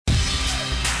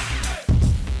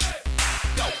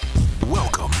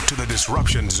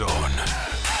Disruption Zone.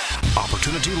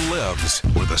 Opportunity lives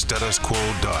where the status quo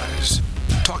dies.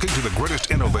 Talking to the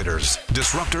greatest innovators,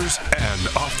 disruptors,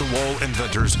 and off-the-wall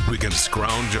inventors we can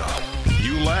scrounge up.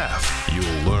 You laugh,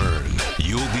 you'll learn,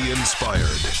 you'll be inspired.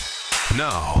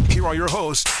 Now, here are your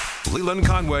hosts, Leland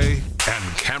Conway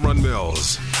and Cameron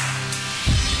Mills.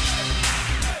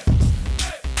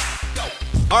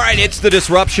 All right, it's the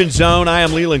Disruption Zone. I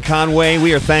am Leland Conway.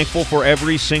 We are thankful for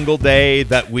every single day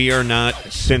that we are not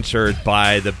censored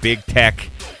by the big tech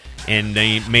and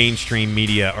the mainstream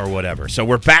media or whatever. So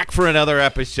we're back for another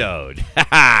episode.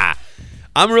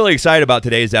 I'm really excited about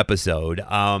today's episode.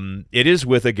 It is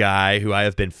with a guy who I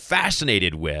have been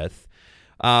fascinated with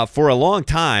for a long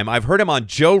time. I've heard him on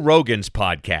Joe Rogan's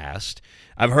podcast.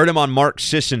 I've heard him on Mark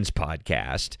Sisson's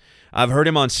podcast. I've heard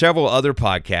him on several other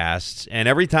podcasts, and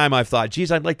every time I've thought, geez,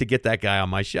 I'd like to get that guy on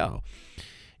my show.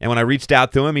 And when I reached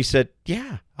out to him, he said,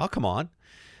 yeah, I'll come on.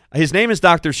 His name is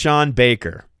Dr. Shawn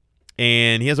Baker,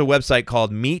 and he has a website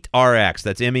called MEAT-RX.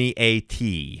 That's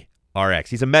MEAT-RX.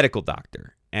 He's a medical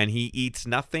doctor, and he eats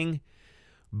nothing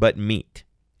but meat.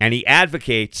 And he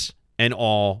advocates an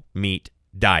all-meat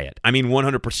diet. I mean,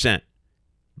 100%.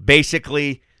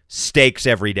 Basically, steaks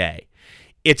every day.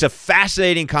 It's a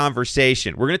fascinating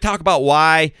conversation. We're going to talk about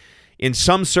why, in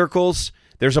some circles,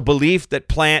 there's a belief that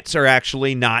plants are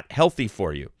actually not healthy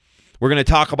for you. We're going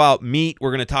to talk about meat.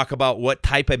 We're going to talk about what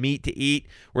type of meat to eat.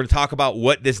 We're going to talk about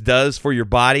what this does for your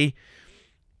body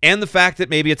and the fact that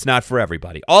maybe it's not for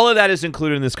everybody. All of that is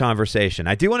included in this conversation.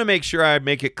 I do want to make sure I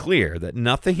make it clear that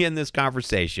nothing in this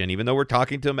conversation, even though we're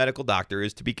talking to a medical doctor,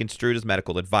 is to be construed as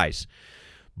medical advice.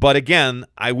 But again,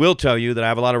 I will tell you that I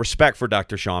have a lot of respect for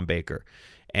Dr. Shawn Baker.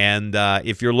 And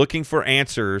if you're looking for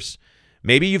answers,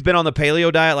 maybe you've been on the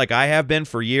paleo diet like I have been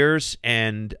for years,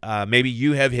 and maybe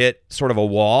you have hit sort of a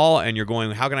wall and you're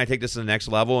going, how can I take this to the next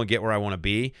level and get where I want to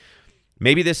be?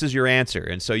 Maybe this is your answer.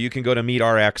 And so you can go to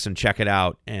MEAT-RX and check it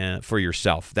out for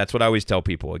yourself. That's what I always tell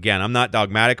people. Again, I'm not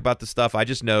dogmatic about the stuff. I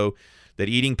just know that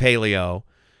eating paleo,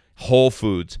 whole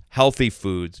foods, healthy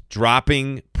foods,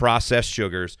 dropping processed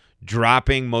sugars,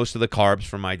 dropping most of the carbs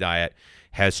from my diet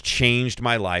has changed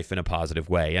my life in a positive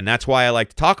way. And that's why I like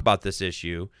to talk about this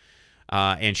issue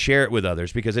and share it with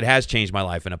others, because it has changed my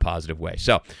life in a positive way.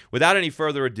 So without any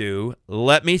further ado,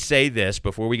 let me say this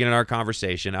before we get in our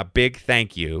conversation. A big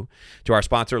thank you to our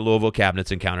sponsor, Louisville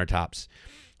Cabinets and Countertops.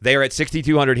 They are at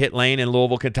 6200 Hit Lane in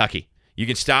Louisville, Kentucky. You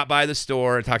can stop by the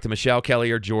store and talk to Michelle, Kelly,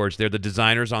 or George. They're the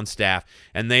designers on staff,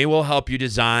 and they will help you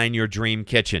design your dream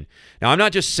kitchen. Now, I'm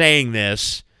not just saying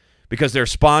this because they're a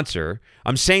sponsor.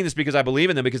 I'm saying this because I believe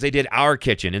in them, because they did our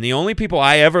kitchen. And the only people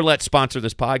I ever let sponsor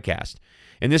this podcast,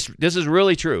 and this is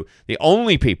really true, the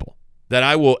only people that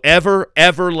I will ever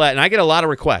let, and I get a lot of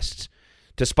requests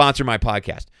to sponsor my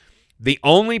podcast, the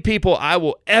only people I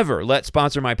will ever let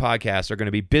sponsor my podcast are going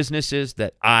to be businesses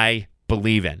that I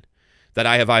believe in, that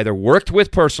I have either worked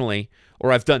with personally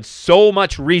or I've done so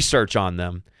much research on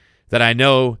them that I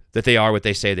know that they are what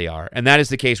they say they are. And that is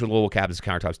the case with Louisville Cabinets and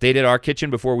Countertops. They did our kitchen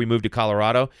before we moved to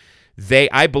Colorado.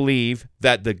 I believe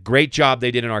that the great job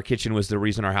they did in our kitchen was the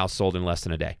reason our house sold in less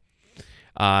than a day.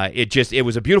 It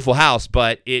was a beautiful house,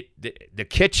 but the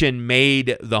kitchen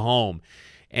made the home.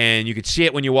 And you could see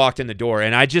it when you walked in the door.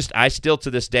 And I still to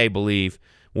this day will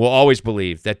always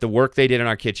believe that the work they did in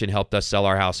our kitchen helped us sell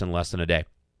our house in less than a day.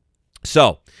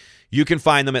 So you can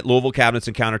find them at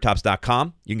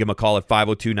LouisvilleCabinetsandCountertops.com. You can give them a call at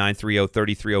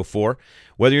 502-930-3304.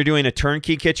 Whether you're doing a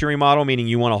turnkey kitchen remodel, meaning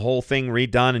you want a whole thing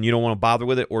redone and you don't want to bother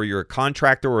with it, or you're a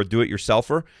contractor or a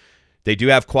do-it-yourselfer, they do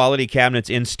have quality cabinets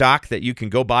in stock that you can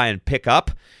go buy and pick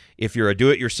up if you're a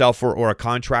do-it-yourselfer or a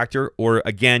contractor, or,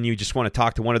 again, you just want to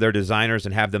talk to one of their designers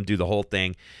and have them do the whole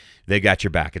thing. They got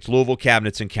your back. It's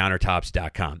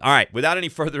LouisvilleCabinetsandCountertops.com. All right, without any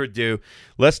further ado,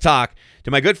 let's talk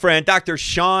to my good friend, Dr.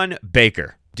 Shawn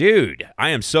Baker. Dude, I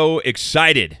am so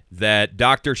excited that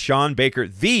Dr. Shawn Baker,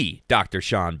 the Dr.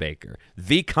 Shawn Baker,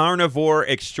 the carnivore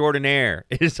extraordinaire,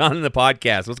 is on the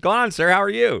podcast. What's going on, sir? How are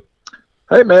you?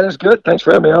 Hey, man, it's good. Thanks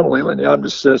for having me on, Leland. Yeah, I'm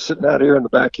just sitting out here in the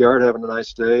backyard having a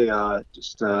nice day.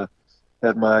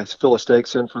 Had my fill of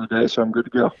steaks in for the day, so I'm good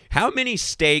to go. How many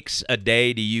steaks a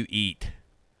day do you eat?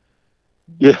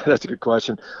 Yeah, that's a good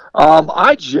question.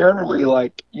 I generally,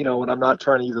 when I'm not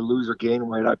trying to either lose or gain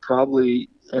weight, I probably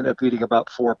end up eating about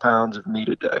 4 pounds of meat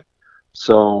a day.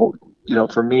 So,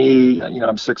 for me,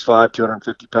 I'm 6'5",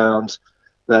 250 pounds.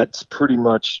 That's pretty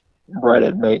much right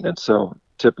at maintenance. So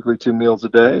typically 2 meals a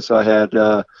day. So I had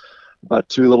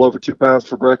about a little over 2 pounds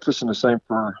for breakfast and the same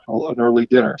for an early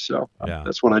dinner. So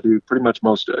That's what I do pretty much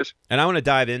most days. And I want to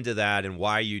dive into that and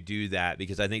why you do that,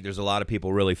 because I think there's a lot of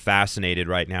people really fascinated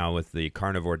right now with the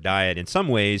carnivore diet. In some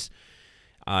ways,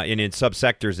 And in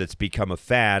subsectors, it's become a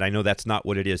fad. I know that's not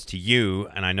what it is to you,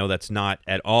 and I know that's not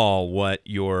at all what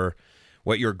your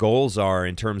goals are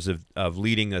in terms of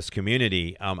leading this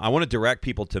community. I want to direct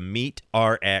people to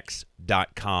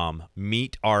meetrx.com,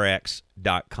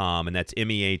 meetrx.com, and that's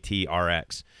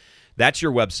MEATRX. That's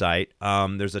your website.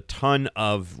 There's a ton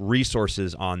of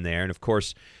resources on there, and of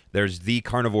course, there's The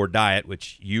Carnivore Diet,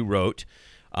 which you wrote.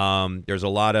 There's a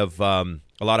lot of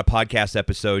podcast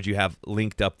episodes you have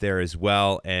linked up there as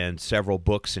well, and several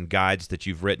books and guides that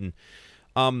you've written.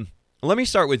 Let me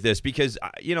start with this because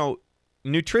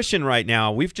nutrition right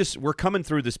now, we're coming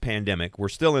through this pandemic. We're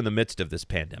still in the midst of this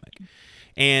pandemic,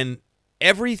 and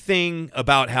everything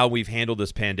about how we've handled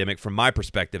this pandemic, from my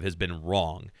perspective, has been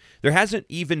wrong. There hasn't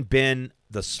even been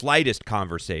the slightest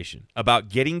conversation about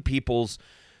getting people's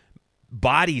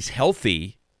bodies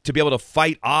healthy to be able to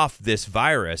fight off this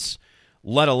virus,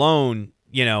 let alone,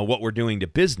 what we're doing to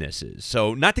businesses.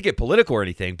 So not to get political or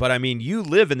anything, but I mean, you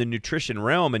live in the nutrition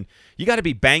realm, and you got to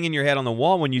be banging your head on the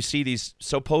wall when you see these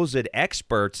supposed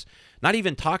experts not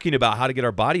even talking about how to get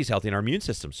our bodies healthy and our immune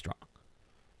system strong.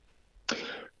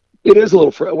 It is a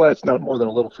little, well, it's not more than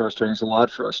a little frustrating. It's a lot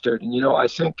frustrating. I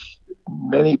think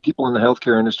many people in the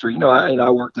healthcare industry, I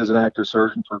worked as an active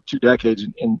surgeon for 2 decades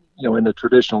in the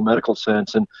traditional medical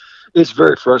sense. And it's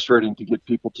very frustrating to get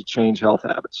people to change health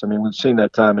habits. I mean, we've seen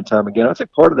that time and time again. I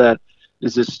think part of that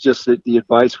is it's just that the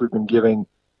advice we've been giving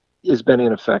has been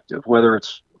ineffective. Whether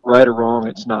it's right or wrong,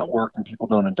 it's not working. People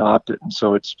don't adopt it. And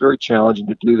so it's very challenging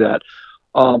to do that.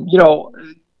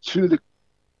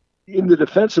 In the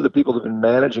defense of the people that have been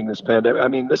managing this pandemic, I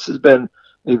mean, this has been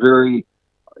a very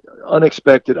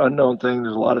unexpected, unknown thing.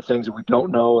 There's a lot of things that we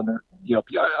don't know. And,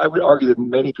 I would argue that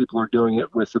many people are doing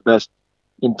it with the best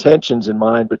intentions in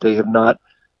mind, but they have not,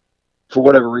 for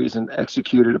whatever reason,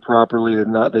 executed it properly.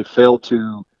 They failed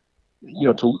to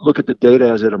look at the data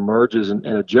as it emerges and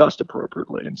adjust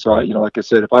appropriately. And so, like I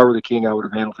said, if I were the king, I would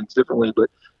have handled things differently. But,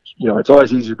 it's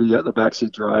always easier to be the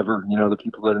backseat driver. The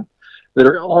people that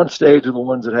are on stage are the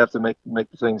ones that have to make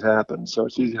the things happen. So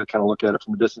it's easy to kind of look at it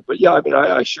from a distance. But yeah, I mean,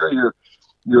 I share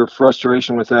your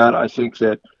frustration with that. I think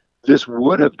that this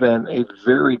would have been a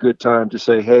very good time to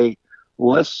say, hey,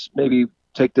 let's maybe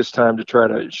take this time to try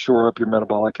to shore up your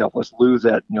metabolic health. Let's lose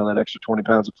that, that extra 20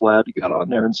 pounds of fat you got on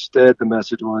there. Instead, the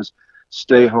message was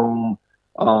stay home.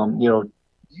 I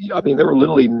mean, there were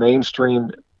literally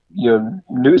mainstream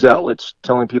news outlets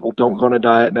telling people don't go on a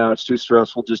diet now, it's too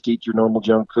stressful, just eat your normal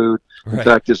junk food. Right. In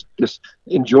fact, just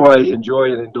enjoy and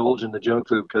indulge in the junk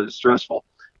food because it's stressful.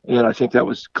 And I think that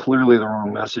was clearly the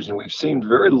wrong message. And we've seen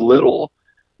very little,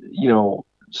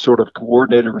 sort of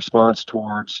coordinated response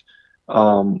towards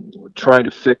trying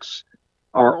to fix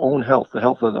our own health, the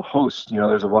health of the host.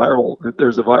 There's a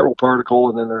viral particle,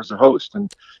 and then there's a host.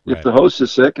 And right. If the host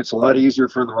is sick, it's a lot easier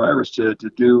for the virus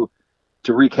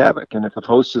to wreak havoc. And if the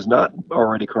host is not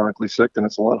already chronically sick, then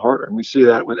it's a lot harder. And we see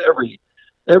that with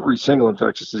every single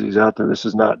infectious disease out there. This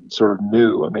is not sort of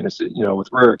new. I mean, it's, with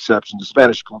rare exceptions, the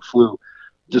Spanish flu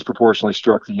disproportionately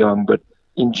struck the young, but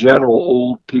in general,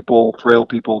 old people, frail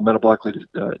people, metabolically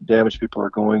damaged people are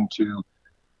going to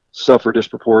suffer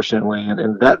disproportionately.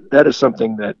 And that is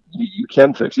something that you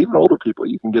can fix. Even older people,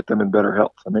 you can get them in better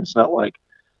health. I mean, it's not like,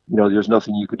 there's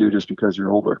nothing you could do just because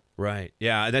you're older. Right.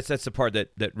 Yeah. That's the part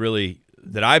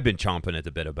that I've been chomping at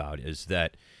the bit about, is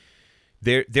that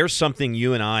there's something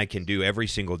you and I can do every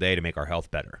single day to make our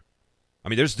health better. I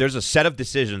mean, there's a set of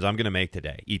decisions I'm going to make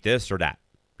today. Eat this or that.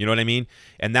 You know what I mean?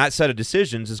 And that set of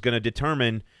decisions is going to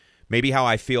determine maybe how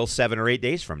I feel 7 or 8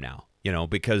 days from now,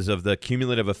 because of the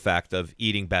cumulative effect of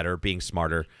eating better, being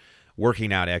smarter,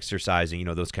 working out, exercising,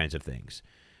 those kinds of things.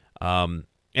 And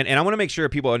I want to make sure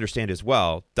people understand as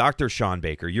well, Dr. Shawn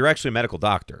Baker, you're actually a medical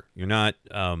doctor. You're not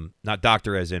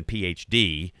doctor as in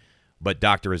PhD, but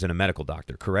doctor as in a medical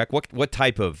doctor, correct? What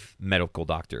type of medical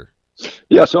doctor?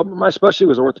 Yeah, so my specialty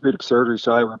was orthopedic surgery,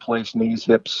 so I replaced knees,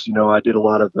 hips. I did a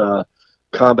lot of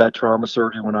combat trauma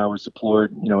surgery when I was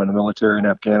deployed, in the military in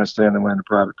Afghanistan, and went into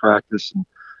private practice and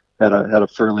had a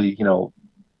fairly,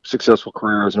 successful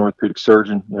career as an orthopedic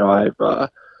surgeon.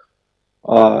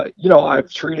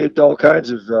 I've treated all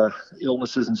kinds of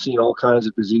illnesses and seen all kinds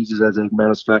of diseases as they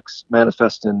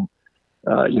manifest in,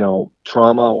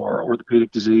 trauma or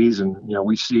orthopedic disease. And,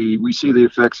 we see the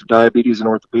effects of diabetes in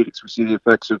orthopedics. We see the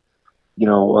effects of,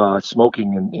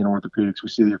 smoking in orthopedics. We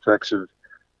see the effects of,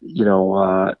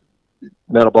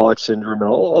 metabolic syndrome and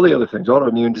all the other things,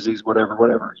 autoimmune disease, whatever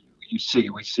we see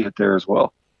it there as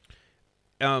well.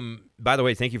 By the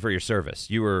way, thank you for your service.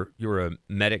 You were a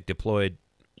medic deployed.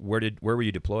 Where were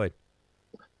you deployed?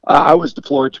 I was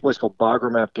deployed to a place called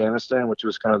Bagram, Afghanistan, which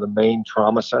was kind of the main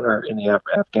trauma center in the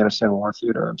Afghanistan war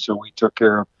theater. And so we took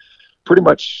care of pretty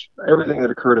much everything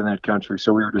that occurred in that country.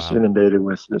 So we were just Wow. inundated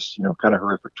with this, kind of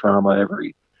horrific trauma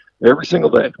every single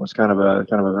day. It was kind of a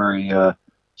very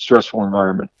stressful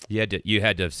environment. You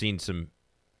had to have seen some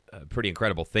pretty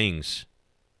incredible things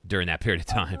during that period of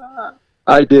time.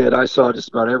 I did. I saw just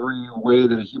about every way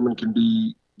that a human can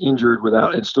be injured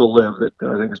without and still live that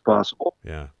I think is possible.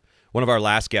 Yeah. One of our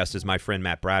last guests is my friend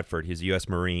Matt Bradford. He's a U.S.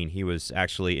 Marine. He was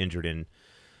actually injured in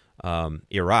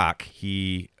Iraq.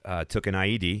 He took an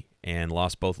IED and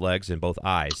lost both legs and both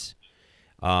eyes.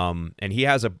 And he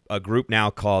has a group now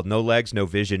called No Legs, No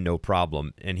Vision, No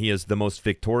Problem. And he is the most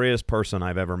victorious person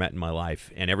I've ever met in my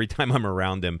life. And every time I'm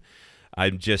around him,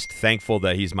 I'm just thankful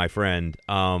that he's my friend.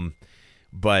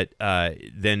 But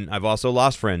then I've also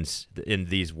lost friends in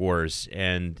these wars,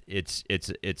 and it's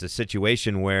a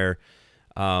situation where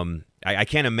I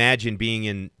can't imagine being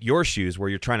in your shoes where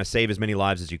you're trying to save as many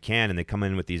lives as you can, and they come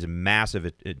in with these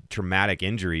massive traumatic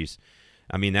injuries.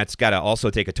 I mean, that's got to also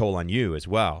take a toll on you as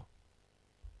well.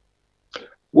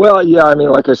 Well, yeah, I mean,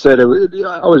 like I said, I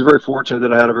was very fortunate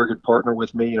that I had a very good partner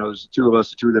with me. There's two of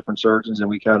us, two different surgeons, and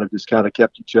we kind of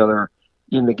kept each other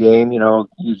in the game,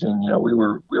 using, we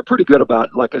were pretty good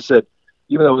about, like I said,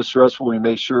 even though it was stressful, we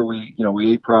made sure we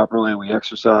ate properly, we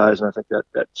exercised, and I think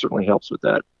that certainly helps with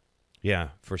that. Yeah,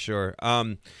 for sure.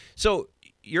 So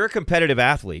you're a competitive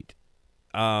athlete.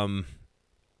 You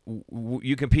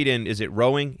compete in, is it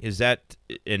rowing? Is that,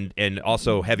 and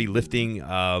also heavy lifting?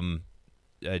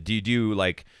 Do you do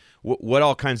like, what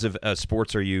all kinds of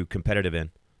sports are you competitive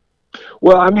in?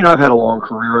 Well, I mean, I've had a long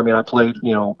career. I mean, I played,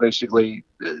 basically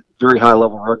very high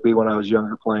level rugby when I was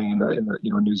younger, playing in the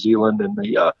New Zealand and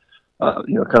the,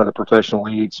 kind of the professional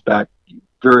leagues back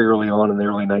very early on in the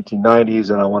early 1990s.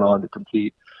 And I went on to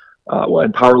compete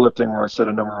in powerlifting, where I set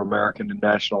a number of American and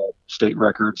national state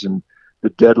records. And the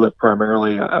deadlift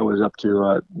primarily, I was up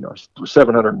to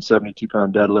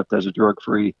 772-pound deadlift as a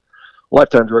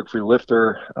lifetime drug-free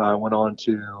lifter. I went on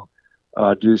to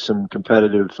do some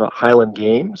competitive Highland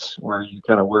Games, where you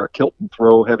kind of wear a kilt and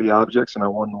throw heavy objects, and I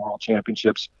won the world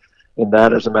championships in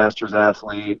that as a masters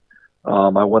athlete. I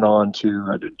went on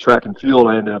to track and field.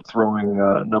 I ended up throwing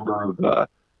a number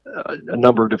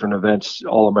of different events,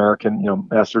 All-American,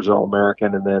 Masters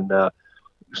All-American, and then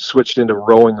switched into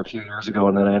rowing a few years ago,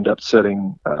 and then I ended up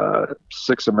setting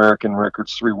 6 American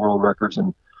records, 3 world records,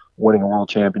 and winning a world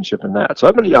championship in that. So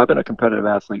I've been a competitive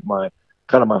athlete my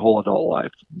whole adult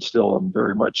life. And still, I'm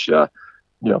very much,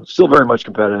 still very much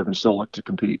competitive and still look to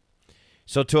compete.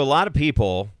 So to a lot of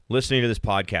people listening to this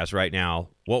podcast right now,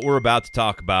 what we're about to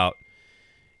talk about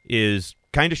is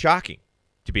kind of shocking,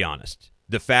 to be honest.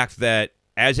 The fact that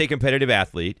as a competitive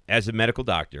athlete, as a medical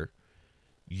doctor,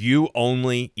 you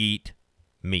only eat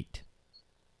meat.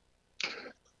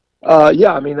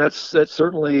 Yeah, I mean, that's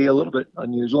certainly a little bit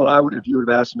unusual. If you would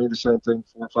have asked me the same thing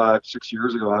 4, 5, 6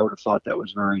 years ago, I would have thought that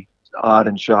was very odd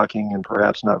and shocking and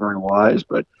perhaps not very wise.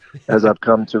 But as I've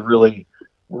come to really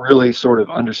sort of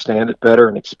understand it better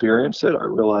and experience it, I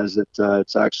realize that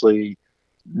it's actually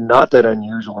not that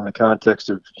unusual in the context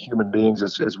of human beings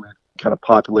as we've kind of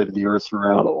populated the earth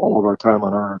throughout all of our time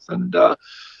on Earth. And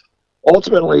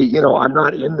ultimately, I'm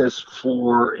not in this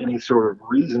for any sort of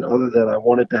reason other than I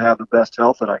wanted to have the best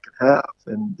health that I could have.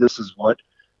 And this is what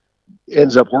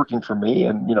ends up working for me.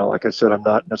 And, like I said, I'm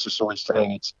not necessarily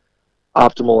saying it's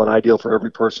optimal and ideal for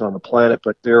every person on the planet,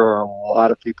 but there are a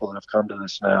lot of people that have come to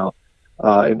this now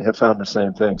and have found the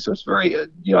same thing. So it's very, I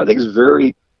think it's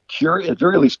very curious, at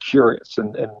very least curious.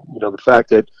 And the fact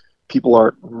that people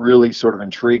aren't really sort of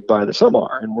intrigued by this, some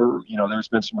are, and there's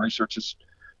been some research that's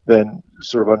been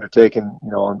sort of undertaken,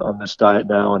 on this diet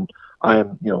now. And I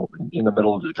am, in the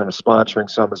middle of kind of sponsoring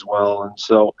some as well. And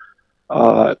so,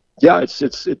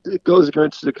 it goes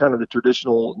against the kind of the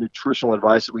traditional nutritional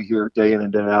advice that we hear day in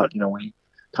and day out. We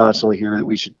constantly hear that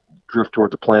we should drift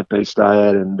towards a plant-based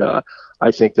diet, and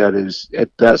I think that is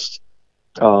at best,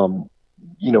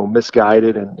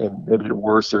 misguided, and maybe at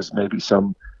worst, there's maybe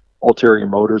some ulterior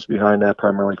motives behind that,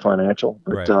 primarily financial.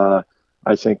 But right.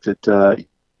 I think that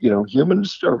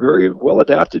humans are very well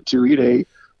adapted to eat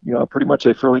pretty much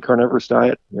a fairly carnivorous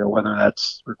diet. Whether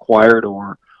that's required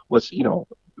or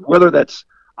whether that's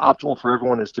optimal for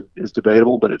everyone is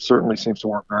debatable, but it certainly seems to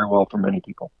work very well for many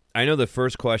people. I know the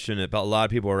first question about a lot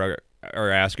of people are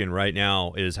asking right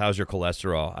now is, how's your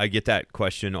cholesterol? I get that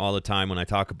question all the time when I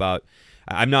talk about,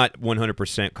 I'm not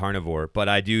 100% carnivore, but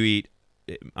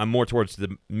I'm more towards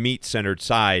the meat-centered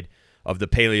side of the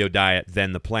paleo diet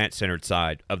than the plant-centered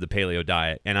side of the paleo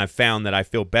diet. And I've found that I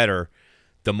feel better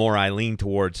the more I lean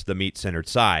towards the meat-centered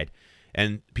side.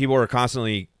 and people are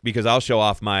constantly, because I'll show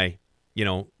off my,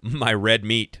 my red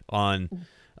meat on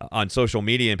social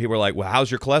media, and people are like, well, how's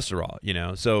your cholesterol?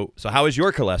 So how is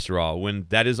your cholesterol when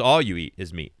that is all you eat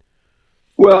is meat?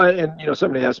 Well, and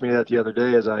somebody asked me that the other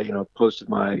day as I posted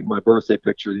my birthday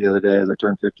picture the other day as I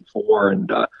turned 54,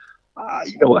 and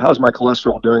how's my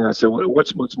cholesterol doing? I said,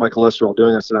 what's my cholesterol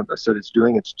doing? I said it's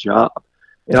doing its job.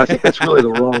 And I think that's really the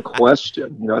wrong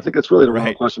question. I think that's really the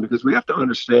wrong question, because we have to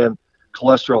understand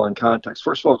cholesterol in context.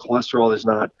 First of all, cholesterol is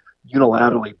not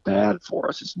unilaterally bad for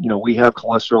us. We have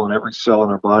cholesterol in every cell in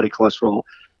our body. Cholesterol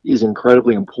is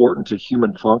incredibly important to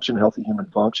human function, healthy human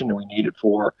function, and we need it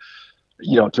for,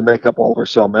 to make up all of our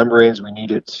cell membranes. We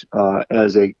need it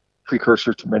as a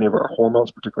precursor to many of our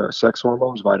hormones, particularly our sex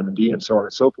hormones, vitamin D, and so on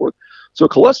and so forth. So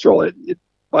cholesterol, it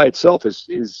by itself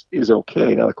is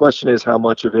okay. Now the question is how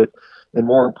much of it, and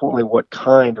more importantly, what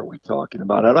kind are we talking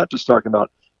about? I'm not just talking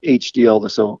about HDL, the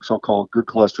so-called good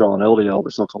cholesterol, and LDL,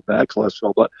 the so-called bad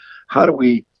cholesterol, but how do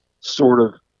we sort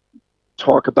of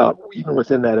talk about, even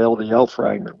within that LDL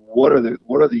fragment, what are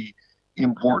the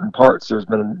important parts? There's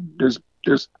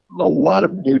a lot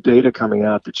of new data coming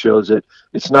out that shows that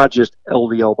it's not just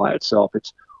LDL by itself.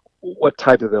 It's what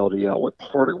type of LDL, what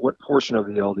portion of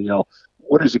the LDL,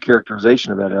 what is the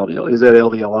characterization of that LDL? Is that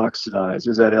LDL oxidized?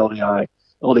 Is that LDL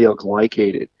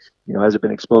glycated? Has it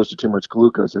been exposed to too much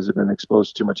glucose? Has it been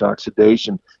exposed to too much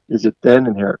oxidation? Is it then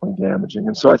inherently damaging?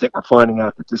 And so I think we're finding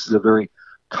out that this is a very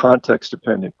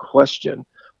context-dependent question.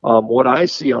 What I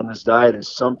see on this diet is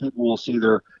some people will see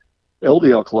their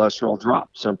LDL cholesterol drop.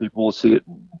 Some people will see it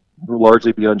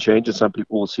largely be unchanged, and some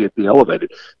people will see it be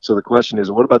elevated. So the question is,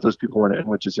 what about those people in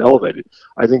which it's elevated?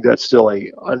 I think that's still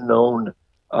a unknown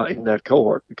in that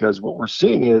cohort, because what we're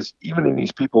seeing is, even in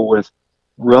these people with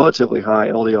relatively high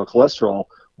LDL cholesterol,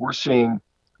 we're seeing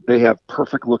they have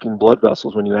perfect looking blood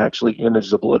vessels when you actually image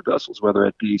the blood vessels, whether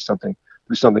it be something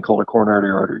called a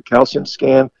coronary artery calcium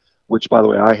scan, which, by the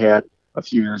way, I had a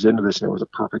few years into this, and it was a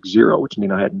perfect 0, which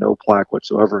means I had no plaque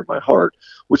whatsoever in my heart,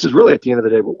 which is really, at the end of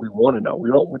the day, what we want to know. We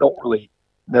don't really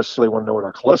necessarily want to know what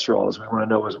our cholesterol is. We want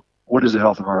to know is, what is the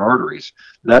health of our arteries?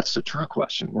 That's the true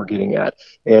question we're getting at.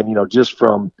 And, just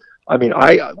from, when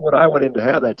I went in to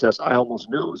have that test, I almost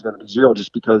knew it was going to be 0,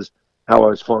 just because how I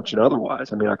was functioning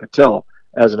otherwise. I could tell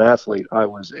as an athlete, I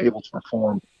was able to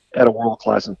perform at a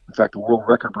world-class, in fact, a world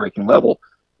record-breaking level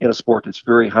in a sport that's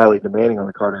very highly demanding on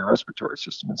the cardiorespiratory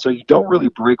system. And so you don't really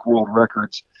break world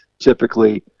records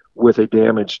typically with a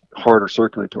damaged heart or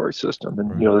circulatory system.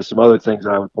 And, there's some other things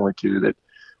that I would point to that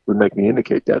would make me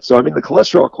indicate that. So, the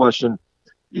cholesterol question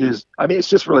is, it's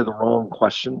just really the wrong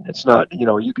question. It's not,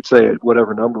 you could say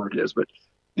whatever number it is, but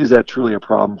is that truly a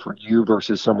problem for you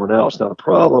versus someone else? Now, the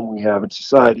problem we have in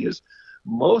society is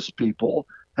most people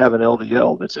have an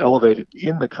LDL that's elevated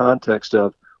in the context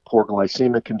of poor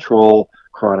glycemic control,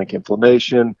 chronic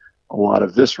inflammation, a lot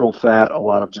of visceral fat, a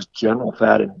lot of just general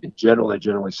fat. And in general, they're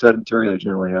generally sedentary. They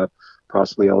generally have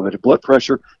possibly elevated blood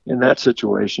pressure. In that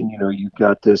situation, you've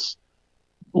got this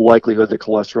likelihood that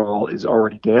cholesterol is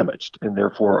already damaged, and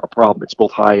therefore a problem. It's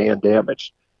both high and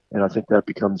damaged. And I think that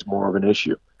becomes more of an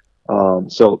issue.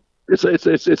 So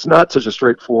it's not such a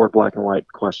straightforward black and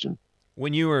white question.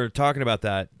 When you were talking about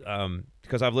that,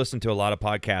 because I've listened to a lot of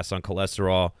podcasts on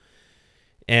cholesterol,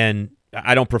 and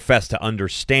I don't profess to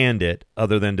understand it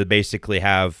other than to basically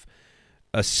have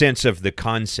a sense of the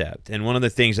concept. And one of the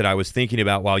things that I was thinking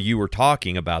about while you were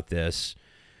talking about this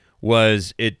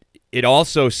was it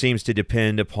also seems to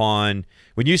depend upon,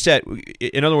 when you said,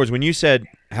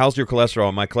 how's your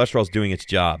cholesterol? My cholesterol is doing its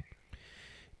job.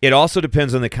 It also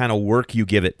depends on the kind of work you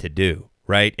give it to do,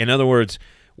 right? In other words,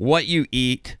 what you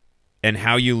eat and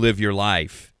how you live your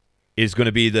life is going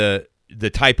to be the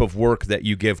type of work that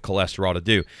you give cholesterol to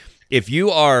do. If you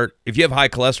have high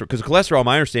cholesterol, because cholesterol,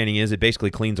 my understanding is it basically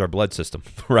cleans our blood system,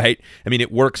 right?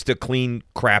 It works to clean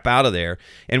crap out of there.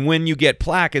 And when you get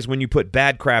plaque is when you put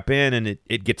bad crap in and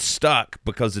it gets stuck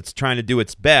because it's trying to do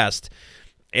its best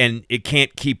and it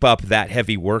can't keep up that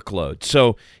heavy workload.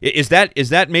 So is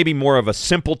that maybe more of a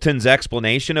simpleton's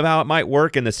explanation of how it might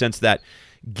work, in the sense that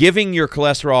giving your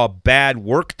cholesterol bad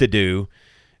work to do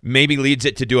maybe leads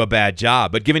it to do a bad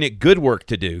job, but giving it good work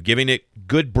to do, giving it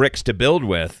good bricks to build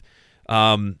with,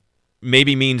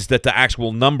 maybe means that the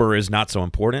actual number is not so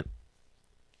important?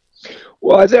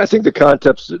 Well, I think the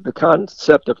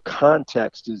concept of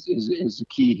context is the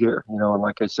key here. And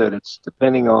like I said, it's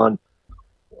depending on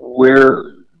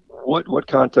what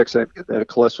context that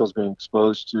cholesterol is being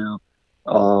exposed to,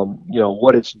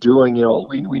 what it's doing.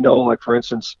 We know, like, for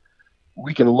instance,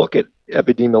 we can look at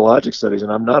epidemiologic studies,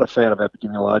 and I'm not a fan of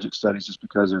epidemiologic studies just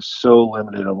because they're so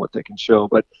limited on what they can show.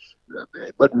 But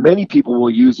but many people will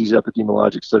use these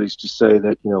epidemiologic studies to say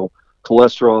that,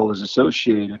 cholesterol is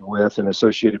associated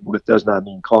with does not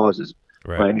mean causes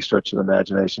by any stretch of the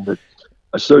imagination, but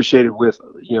associated with,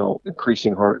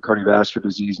 increasing cardiovascular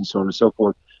disease and so on and so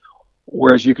forth.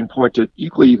 Whereas you can point to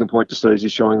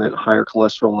studies showing that higher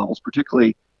cholesterol levels,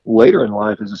 particularly later in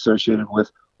life, is associated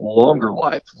with longer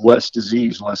life, less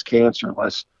disease, less cancer,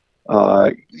 less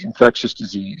infectious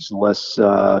disease, less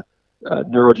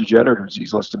neurodegenerative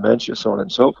disease, less dementia, so on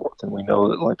and so forth. And we know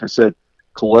that, like I said,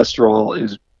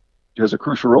 cholesterol has a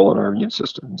crucial role in our immune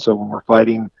system. And so when we're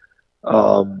fighting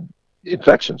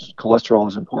infections, cholesterol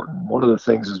is important. One of the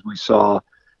things is we saw,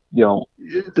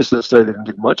 this is a study that didn't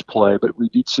get much play, but we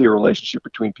did see a relationship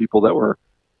between people that were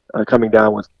coming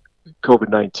down with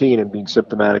COVID-19 and being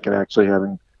symptomatic and actually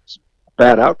having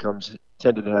bad outcomes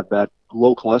tended to have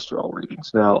low cholesterol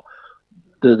readings. Now,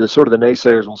 the sort of the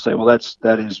naysayers will say, well,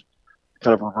 that is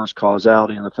kind of reverse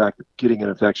causality in the fact that getting an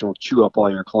infection will chew up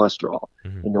all your cholesterol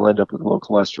and you'll end up with low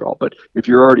cholesterol. But if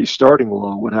you're already starting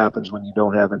low, what happens when you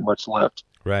don't have much left?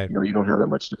 Right. You don't have that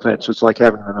much defense. So it's like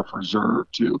having enough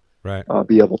reserve to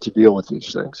be able to deal with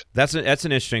these things. That's an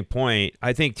interesting point.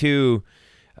 I think too,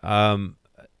 kind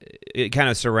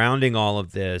of surrounding all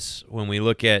of this, when we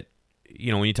look at,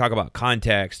 when you talk about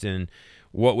context and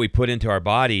what we put into our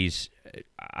bodies,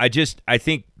 I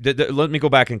think that let me go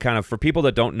back and kind of, for people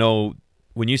that don't know,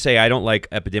 when you say I don't like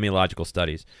epidemiological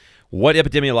studies, what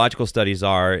epidemiological studies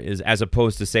are is, as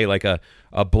opposed to, say, like a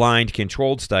blind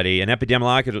controlled study, an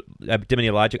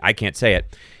epidemiologic, I can't say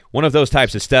it. One of those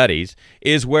types of studies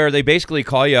is where they basically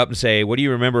call you up and say, what do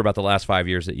you remember about the last 5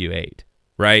 years that you ate?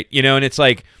 Right? And it's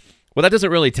like, well, that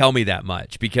doesn't really tell me that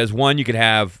much, because one, you could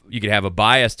have a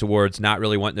bias towards not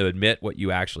really wanting to admit what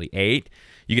you actually ate.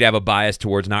 You could have a bias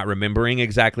towards not remembering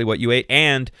exactly what you ate,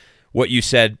 and what you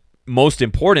said, most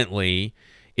importantly,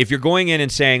 if you're going in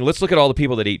and saying, let's look at all the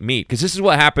people that eat meat, because this is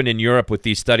what happened in Europe with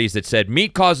these studies that said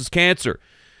meat causes cancer.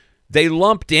 They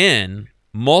lumped in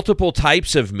multiple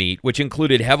types of meat, which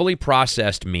included heavily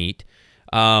processed meat,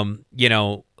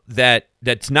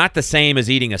 that's not the same as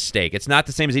eating a steak. It's not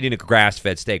the same as eating a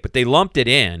grass-fed steak, but they lumped it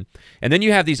in. And then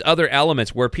you have these other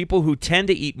elements where people who tend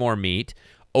to eat more meat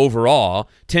overall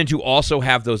tend to also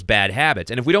have those bad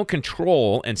habits. And if we don't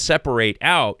control and separate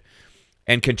out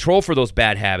and control for those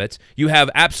bad habits, you have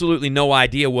absolutely no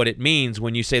idea what it means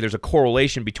when you say there's a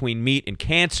correlation between meat and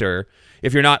cancer,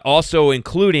 if you're not also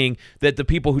including that the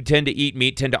people who tend to eat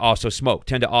meat tend to also smoke,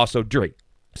 tend to also drink,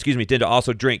 tend to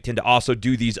also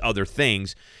do these other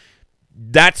things.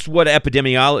 That's what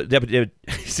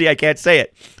see, I can't say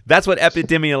it. That's what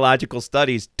epidemiological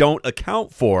studies don't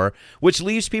account for, which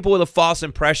leaves people with a false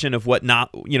impression of what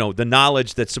the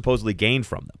knowledge that's supposedly gained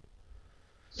from them.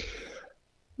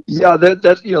 Yeah,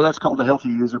 that's called the healthy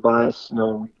user bias.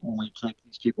 When we take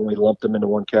these people and we lump them into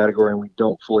one category and we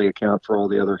don't fully account for all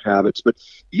the other habits. But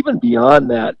even beyond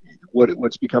that,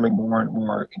 what's becoming more and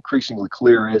more increasingly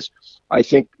clear is, I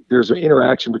think there's an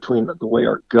interaction between the way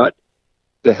our gut,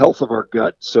 the health of our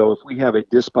gut. So if we have a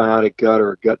dysbiotic gut,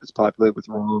 or a gut that's populated with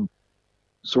wrong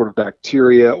sort of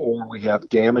bacteria, or we have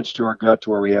damage to our gut to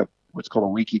where we have what's called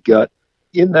a leaky gut,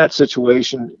 in that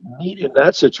situation, meat in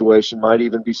that situation might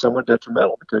even be somewhat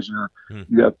detrimental, because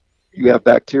you have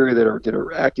bacteria that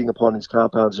are acting upon these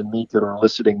compounds in meat that are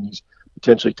eliciting these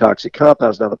potentially toxic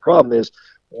compounds. Now the problem is,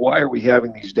 why are we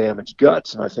having these damaged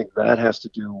guts? And I think that has to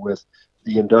do with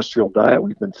the industrial diet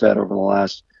we've been fed over the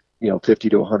last 50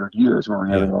 to 100 years, where we're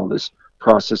having all this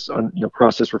processed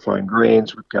refined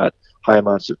grains. We've got high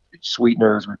amounts of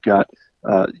sweeteners. We've got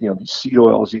these seed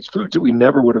oils, these foods that we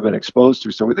never would have been exposed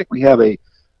to. So we think we have an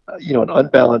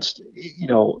unbalanced,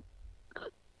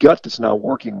 gut that's now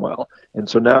working well. And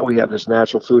so now we have this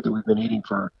natural food that we've been eating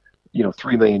for,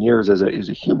 3 million years as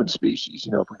a human species.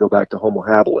 If we go back to Homo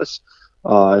habilis,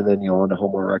 and then, on to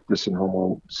Homo erectus and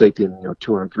Homo sapien,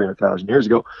 200, 300,000 years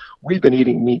ago, we've been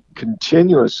eating meat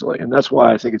continuously. And that's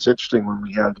why I think it's interesting when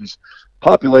we have this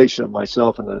population of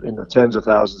myself and the tens of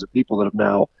thousands of people that have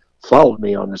now followed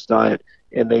me on this diet,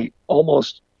 and they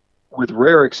almost, with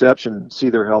rare exception, see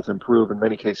their health improve, in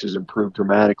many cases improve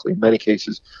dramatically, in many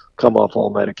cases come off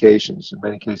all medications, in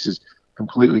many cases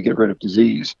completely get rid of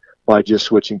disease by just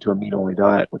switching to a meat-only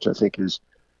diet, which I think is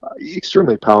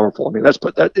extremely powerful. I mean,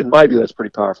 that in my view, that's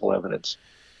pretty powerful evidence.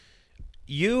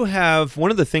 You have, one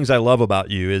of the things I love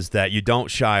about you is that you don't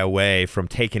shy away from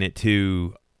taking it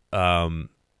to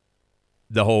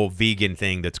the whole vegan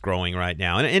thing that's growing right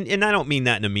now. And I don't mean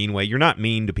that in a mean way. You're not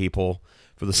mean to people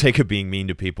for the sake of being mean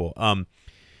to people.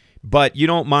 But you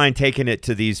don't mind taking it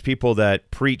to these people that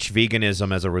preach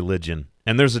veganism as a religion.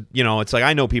 And there's it's like,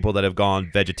 I know people that have gone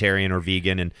vegetarian or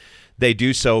vegan, and they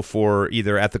do so for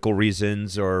either ethical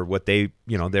reasons or what they,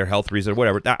 their health reasons or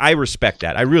whatever. I respect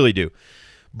that. I really do.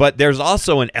 But there's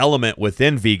also an element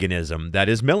within veganism that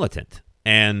is militant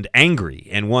and angry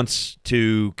and wants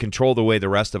to control the way the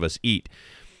rest of us eat.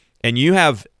 And you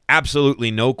have absolutely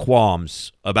no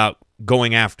qualms about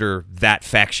going after that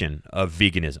faction of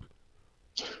veganism.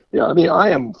 Yeah, I mean,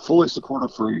 I am fully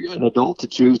supportive for an adult to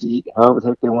choose to eat however the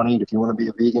heck they want to eat. If you want to be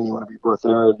a vegan, you want to be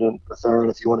breatharian, then breatharian.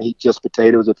 If you want to eat just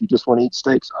potatoes, if you just want to eat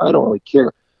steaks, I don't really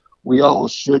care. We all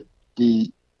should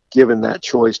be given that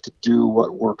choice to do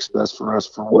what works best for us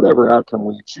for whatever outcome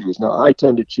we choose. Now, I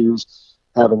tend to choose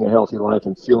having a healthy life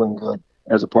and feeling good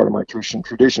as a part of my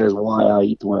tradition is why I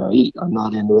eat the way I eat. I'm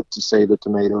not into it to save the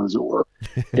tomatoes or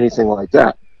anything like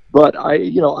that. But I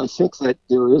think that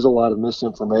there is a lot of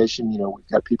misinformation. We've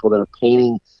got people that are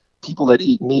painting people that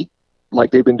eat meat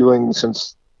like they've been doing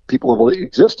since people have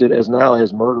existed as now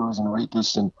as murderers and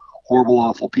rapists and horrible,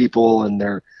 awful people, and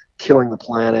they're killing the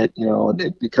planet,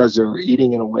 because they're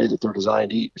eating in a way that they're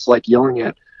designed to eat. It's like yelling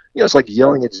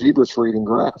at zebras for eating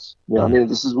grass. I mean,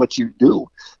 this is what you do.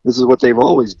 This is what they've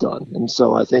always done. And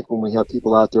so I think when we have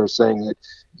people out there saying that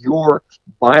your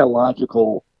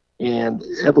biological and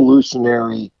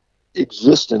evolutionary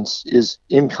existence is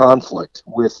in conflict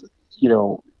with,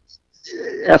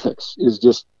 ethics is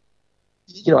just,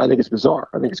 I think it's bizarre.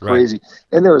 I think it's crazy.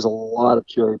 Right. And there is a lot of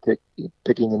cherry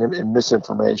picking and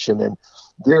misinformation, and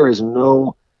there is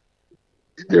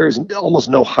almost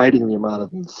no hiding the amount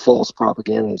of false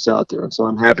propaganda that's out there. And so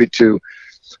I'm happy to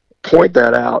point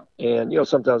that out. And,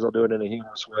 sometimes I'll do it in a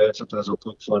humorous way, and sometimes I'll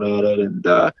poke fun at it. And,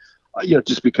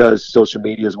 just because social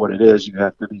media is what it is, you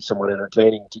have to be somewhat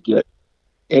entertaining to get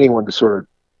anyone to sort of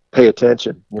pay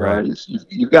attention. Right?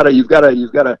 You've got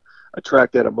to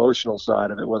attract that emotional side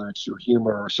of it, whether it's your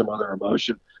humor or some other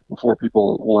emotion, before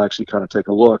people will actually kind of take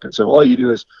a look. And so all you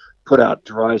do is put out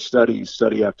dry studies,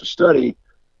 study after study.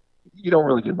 You don't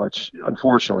really get much,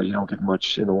 unfortunately, you don't get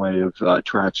much in the way of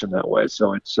traction that way.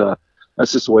 So it's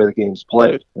that's just the way the game's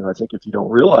played. And I think if you don't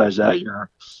realize that, you're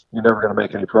never going to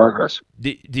make any progress.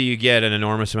 Do you get an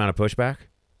enormous amount of pushback?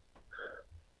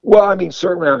 Well, I mean,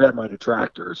 certainly I've had my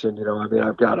detractors, and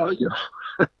I've got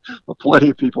plenty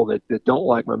of people that don't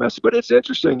like my message. But it's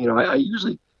interesting, I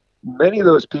usually many of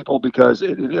those people, because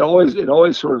it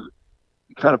always sort of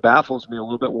kind of baffles me a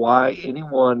little bit why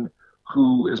anyone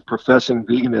who is professing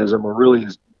veganism or really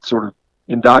is sort of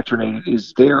indoctrinated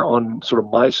is there on sort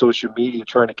of my social media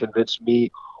trying to convince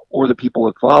me or the people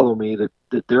that follow me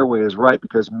that their way is right,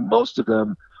 because most of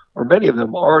them or many of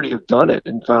them already have done it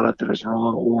and found out that it's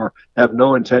wrong or have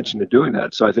no intention of doing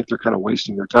that. So I think they're kind of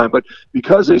wasting their time. But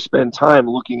because they spend time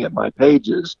looking at my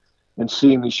pages and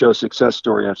seeing me show success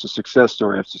story after success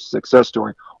story after success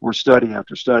story, or study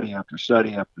after study after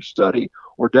study after study,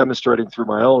 or demonstrating through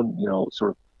my own,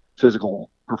 sort of physical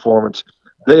performance,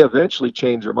 they eventually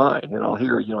change their mind. And I'll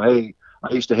hear, hey,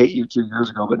 I used to hate you 2 years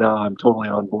ago, but now I'm totally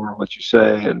on board with what you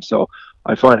say. And so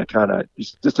I find it kind of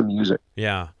just amusing.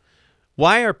 Yeah.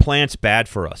 Why are plants bad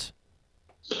for us?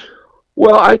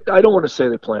 Well, I don't want to say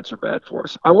that plants are bad for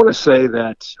us. I want to say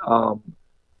that,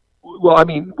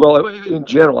 in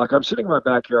general, like I'm sitting in my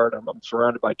backyard, I'm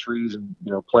surrounded by trees and,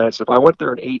 plants. If I went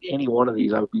there and ate any one of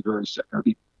these, I would be very sick. I'd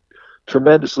be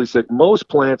tremendously sick. Most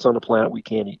plants on the planet we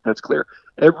can't eat. That's clear.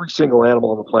 Every single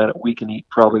animal on the planet we can eat,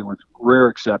 probably with rare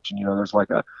exception. There's like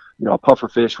a puffer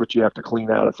fish, which you have to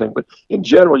clean out a thing. But in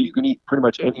general, you can eat pretty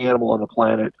much any animal on the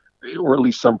planet, or at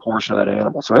least some portion of that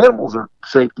animal. So animals are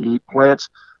safe to eat. Plants,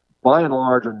 by and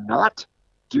large, are not,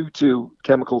 due to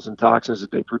chemicals and toxins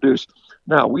that they produce.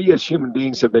 Now, we as human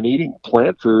beings have been eating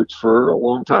plant foods for a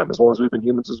long time, as long as we've been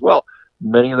humans as well.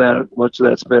 Much of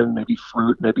that's been maybe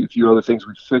fruit, maybe a few other things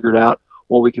we've figured out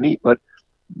what we can eat. But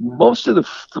most of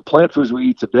the plant foods we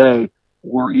eat today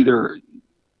were either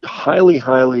highly,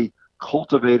 highly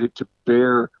cultivated to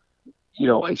bear,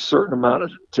 a certain amount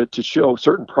of, to show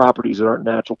certain properties that aren't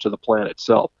natural to the plant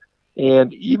itself.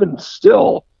 And even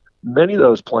still, many of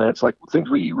those plants, like things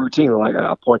we eat routinely, like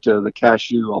I'll point to the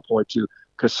cashew, I'll point to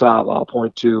cassava, I'll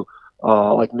point to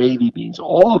like navy beans,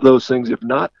 all of those things, if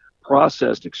not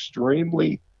processed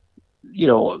extremely,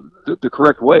 the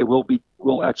correct way,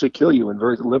 will actually kill you in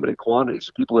very limited quantities.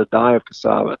 People that die of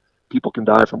cassava, people can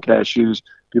die from cashews,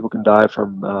 people can die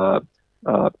from,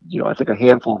 I think a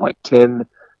handful of like 10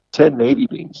 navy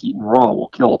beans eaten raw will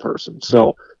kill a person.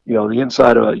 So, the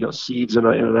inside of seeds in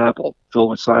an apple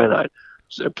filled with cyanide.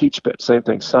 So peach pit, same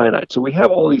thing, cyanide. So we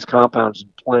have all these compounds in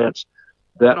plants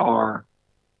that are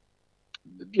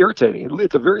irritating.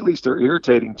 At the very least, they're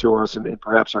irritating to us and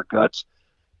perhaps our guts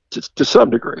to some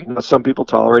degree. Some people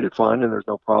tolerate it fine and there's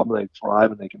no problem. They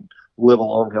thrive and they can live a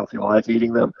long, healthy life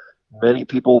eating them. many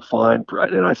people find,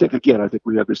 and I think, again, I think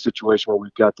we have this situation where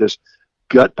we've got this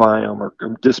gut biome or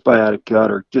dysbiotic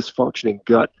gut or dysfunctioning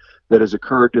gut that has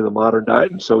occurred to the modern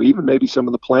diet. And so even maybe some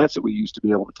of the plants that we used to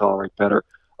be able to tolerate better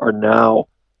are now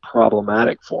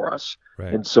problematic for us.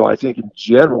 Right. And so I think in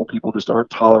general, people just aren't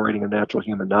tolerating a natural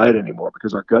human diet anymore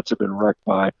because our guts have been wrecked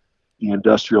by the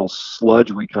industrial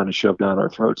sludge we kind of shove down our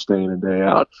throats day in and day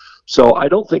out. So I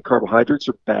don't think carbohydrates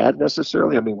are bad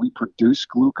necessarily. I mean, we produce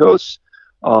glucose.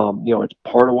 It's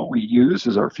part of what we use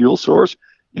as our fuel source.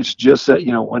 It's just that,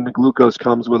 when the glucose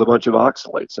comes with a bunch of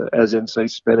oxalates, as in, say,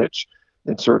 spinach,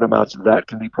 and certain amounts of that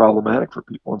can be problematic for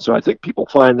people. And so I think people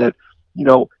find that,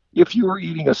 if you are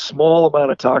eating a small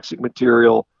amount of toxic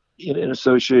material in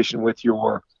association with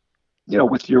your,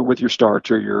 with your starch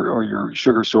or your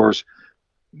sugar source,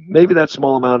 maybe that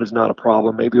small amount is not a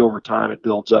problem. Maybe over time it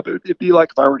builds up. It'd be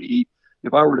like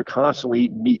if I were to constantly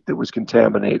eat meat that was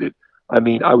contaminated. I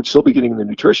mean, I would still be getting the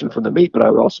nutrition from the meat, but I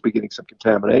would also be getting some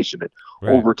contamination. And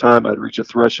Right. over time, I'd reach a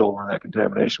threshold where that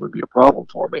contamination would be a problem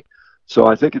for me. So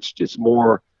I think it's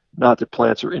more not that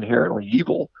plants are inherently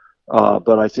evil,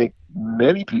 but I think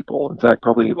many people, in fact,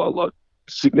 probably a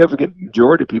significant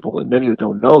majority of people, and many that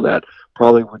don't know that,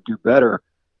 probably would do better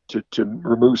to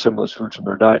remove some of those foods from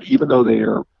their diet, even though they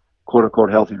are quote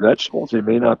unquote healthy vegetables. They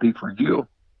may not be for you.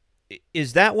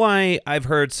 Is that why I've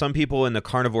heard some people in the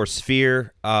carnivore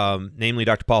sphere, namely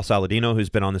Dr. Paul Saladino, who's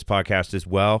been on this podcast as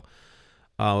well,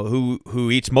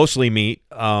 who eats mostly meat,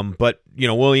 but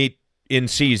we'll eat in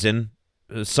season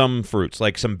some fruits,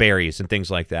 like some berries and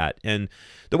things like that. And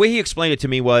the way he explained it to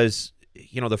me was,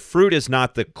 the fruit is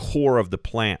not the core of the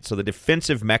plant, so the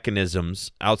defensive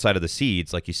mechanisms outside of the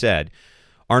seeds, like you said,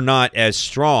 are not as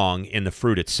strong in the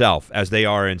fruit itself as they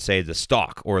are in, say, the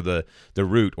stalk or the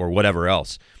root or whatever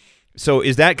else. So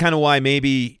is that kind of why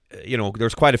maybe,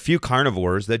 there's quite a few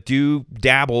carnivores that do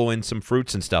dabble in some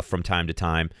fruits and stuff from time to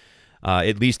time,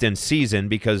 at least in season,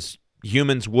 because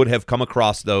humans would have come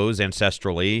across those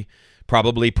ancestrally,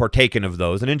 probably partaken of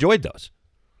those and enjoyed those.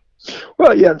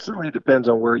 Well, yeah, it certainly depends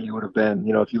on where you would have been.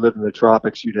 If you lived in the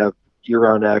tropics, you'd have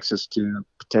year-round access to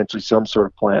potentially some sort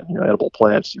of plant, edible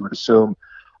plants, you would assume.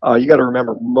 You got to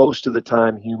remember, most of the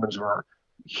time humans were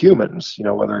humans,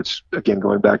 whether it's, again,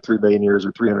 going back 3 million years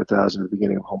or 300,000 at the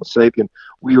beginning of Homo sapien,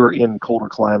 we were in colder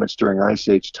climates during Ice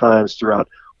Age times throughout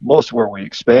most of where we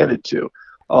expanded to.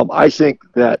 I think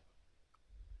that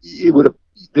it would have,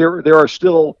 there are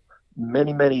still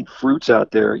many, many fruits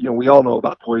out there. We all know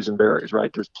about poison berries,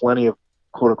 right? There's plenty of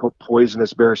quote unquote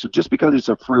poisonous berries. So just because it's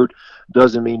a fruit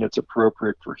doesn't mean it's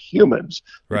appropriate for humans.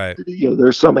 Right.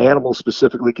 There's some animals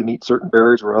specifically can eat certain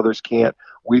berries where others can't.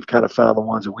 We've kind of found the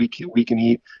ones that we can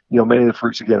eat. Many of the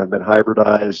fruits, again, have been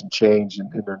hybridized and changed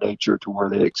in their nature to where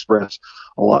they express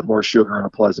a lot more sugar and a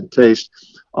pleasant taste.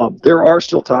 There are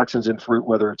still toxins in fruit,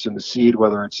 whether it's in the seed,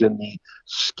 whether it's in the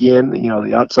skin.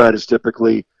 The outside is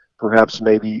typically perhaps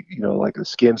maybe, like the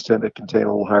skins tend to contain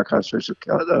a little higher concentration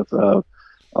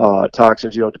of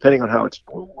toxins, depending on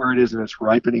where it is in its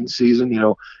ripening season.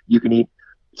 You can eat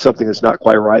something that's not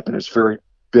quite ripe and it's very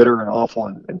bitter and awful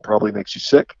and probably makes you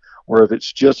sick. Or if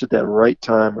it's just at that right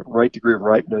time, right degree of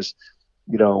ripeness,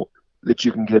 that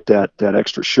you can get that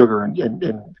extra sugar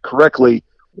and correctly.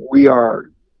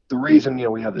 The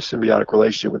reason, we have the symbiotic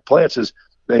relationship with plants is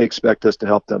they expect us to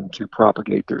help them to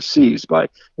propagate their seeds by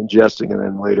ingesting and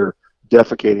then later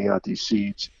defecating out these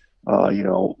seeds,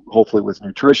 hopefully with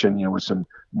nutrition, with some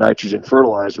nitrogen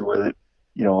fertilizer with it,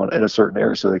 in a certain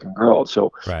area so they can grow.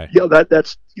 So, right.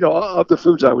 That's, of the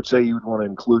foods I would say you would want to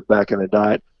include back in the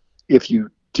diet if you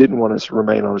didn't want to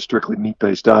remain on a strictly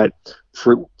meat-based diet.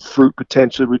 Fruit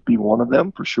potentially would be one of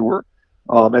them for sure.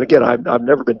 And again, I've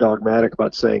never been dogmatic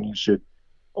about saying you should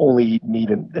only eat meat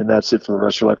and that's it for the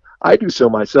rest of your life. I do so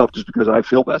myself just because I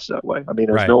feel best that way. I mean,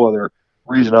 there's Right. no other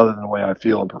reason other than the way I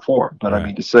feel and perform. But Right. I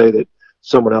mean, to say that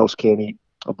someone else can't eat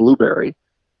a blueberry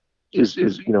is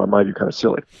in my view kind of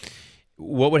silly.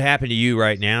 What would happen to you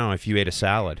right now if you ate a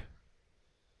salad?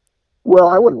 Well,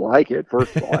 I wouldn't like it.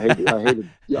 First of all, I hated.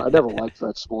 I never liked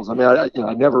vegetables. I mean,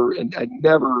 I never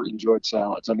enjoyed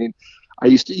salads. I mean, I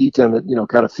used to eat them,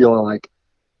 kind of feeling like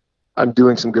I'm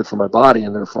doing some good for my body,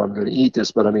 and therefore I'm going to eat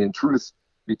this. But I mean, in truth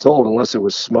be told, unless it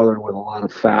was smothered with a lot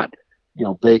of fat,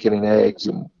 bacon and eggs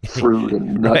and fruit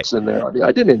and nuts in there, I mean,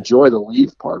 I didn't enjoy the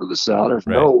leaf part of the salad. There's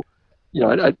no,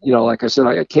 like I said,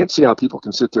 I can't see how people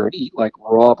can sit there and eat like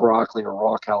raw broccoli or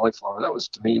raw cauliflower. That was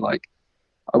to me like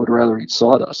I would rather eat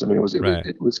sawdust. I mean,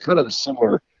 it was kind of a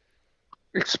similar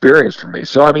experience for me.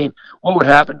 So I mean, what would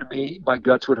happen to me? My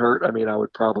guts would hurt. I mean, I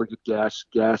would probably get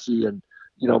gassy, and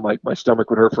my stomach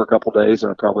would hurt for a couple of days,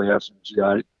 and I'd probably have some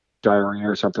GI diarrhea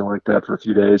or something like that for a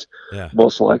few days, Yeah.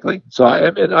 most likely. So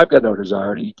I mean, I've got no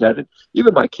desire to eat that. And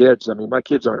even my kids, I mean, my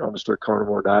kids aren't on a strict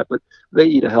carnivore diet, but they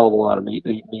eat a hell of a lot of meat.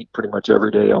 They eat meat pretty much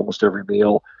every day, almost every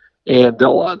meal, and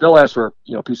they'll ask for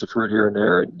a piece of fruit here and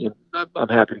there, and I'm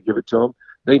happy to give it to them.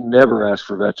 They never ask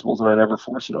for vegetables, and I never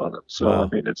force it on them. So Wow.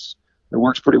 I mean, it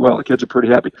works pretty well. The kids are pretty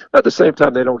happy. At the same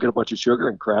time, they don't get a bunch of sugar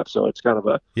and crap, so it's kind of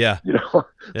a Yeah.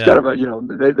 it's kind of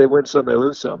a they win some, they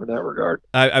lose some in that regard.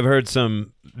 I've heard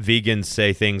some vegans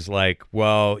say things like,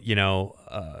 well,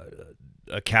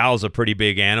 a cow's a pretty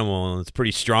big animal and it's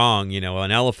pretty strong.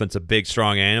 An elephant's a big,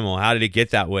 strong animal. How did it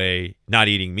get that way not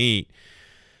eating meat?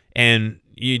 And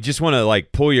you just want to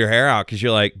like pull your hair out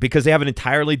because they have an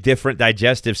entirely different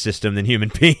digestive system than human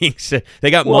beings.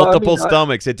 They got multiple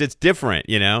stomachs. It's different,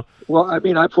 Well, I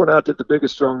mean, I point out that the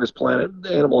biggest, strongest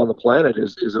animal on the planet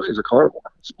is a carnivore.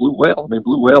 It's a blue whale. I mean,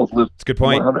 blue whales live That's a good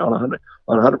point. on a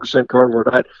 100% carnivore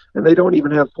diet, and they don't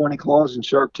even have pointy claws and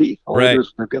sharp teeth. All they do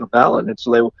is they've got a ballot, and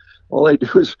so all they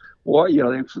do is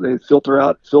they filter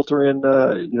in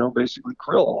basically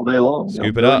krill all day long. Scoop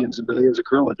it billions up. and billions of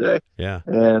krill a day. Yeah,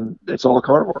 and it's all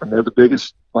carnivore, and they're the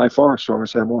biggest, by far,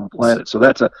 strongest animal on the planet. So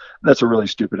that's a really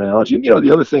stupid analogy. And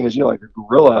the other thing is, like a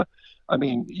gorilla. I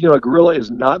mean, a gorilla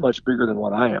is not much bigger than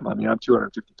what I am. I mean, I'm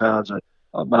 250 pounds.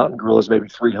 A mountain gorilla is maybe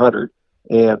 300,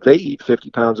 and they eat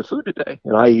 50 pounds of food a day,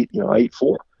 and I eat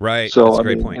 4. Right. So that's a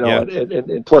great point. Yeah.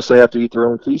 And plus they have to eat their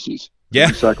own feces. Yeah.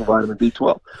 Recycle vitamin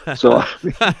B12. So I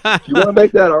mean, if you want to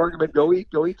make that argument, go eat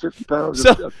 50 pounds.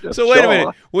 So wait a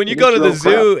minute. When you go to the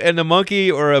zoo and the monkey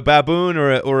or a baboon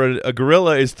or a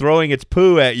gorilla is throwing its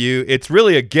poo at you, it's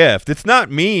really a gift. It's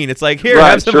not mean. It's like, here,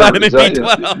 have some vitamin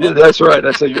B12. Yeah, that's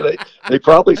right. They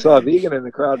probably saw a vegan in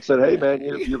the crowd and said, "Hey, man,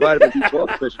 you're vitamin B12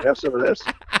 deficient. Have some of this."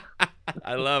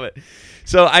 I love it.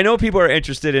 So I know people are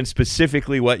interested in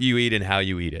specifically what you eat and how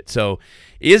you eat it. So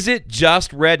is it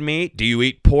just red meat? Do you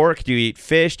eat pork? Do you eat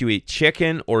fish? Do you eat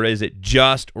chicken? Or is it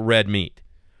just red meat?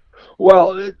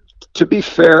 Well, to be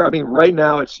fair, I mean, right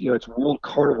now it's World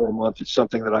Carnivore Month. It's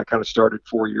something that I kind of started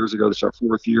 4 years ago. This is our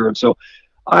 4th year. And so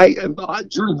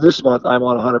during this month, I'm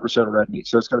on 100% red meat.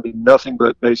 So it's going to be nothing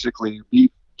but basically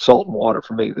beef, salt, and water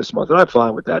for me this month. And I'm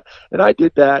fine with that. And I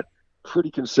did that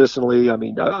pretty consistently. I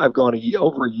mean, I've gone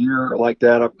over a year like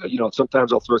that.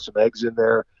 Sometimes I'll throw some eggs in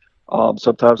there.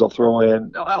 Sometimes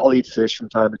I'll eat fish from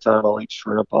time to time. I'll eat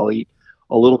shrimp. I'll eat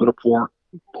a little bit of pork,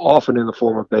 often in the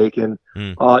form of bacon.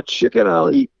 Chicken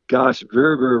I'll eat,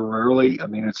 very, very rarely. I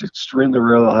mean, it's extremely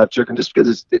rare I'll have chicken just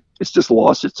because it's just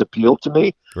lost its appeal to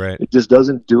me. Right. It just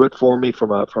doesn't do it for me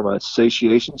from a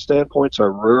satiation standpoint. So I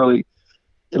rarely,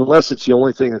 unless it's the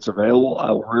only thing that's available,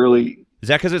 I'll rarely. Is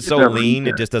that because it's so lean?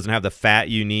 It just doesn't have the fat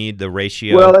you need, the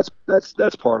ratio. Well,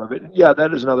 that's part of it. Yeah,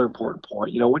 that is another important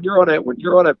point. When you're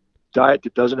on a diet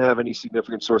that doesn't have any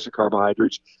significant source of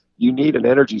carbohydrates, you need an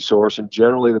energy source, and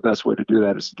generally the best way to do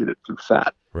that is to get it through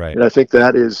fat. Right. And I think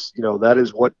that is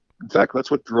what, in fact,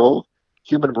 that's what drove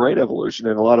human brain evolution,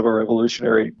 and a lot of our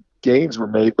evolutionary gains were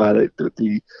made by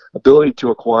the ability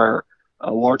to acquire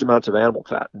large amounts of animal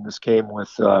fat. And this came with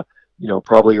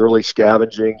probably early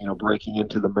scavenging, breaking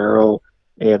into the marrow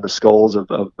and the skulls of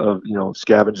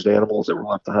scavenged animals that were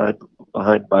left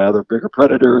behind by other bigger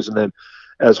predators. And then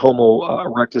as Homo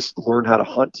erectus learned how to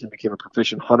hunt and became a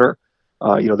proficient hunter,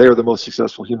 they were the most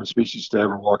successful human species to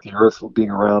ever walk the earth, being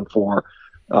around for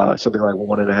something like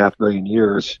 1.5 million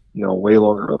years, way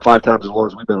longer, 5 times as long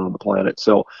as we've been on the planet.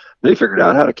 So they figured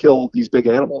out how to kill these big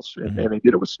animals, and they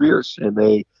did it with spears. And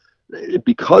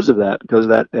because of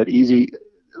that easy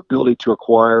ability to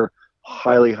acquire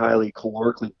highly, highly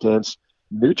calorically dense,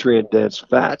 nutrient dense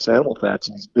fats, animal fats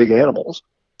in these big animals,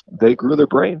 they grew their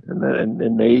brain,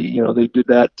 and they did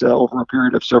that over a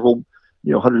period of several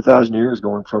 100,000 years,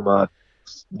 going from a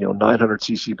 900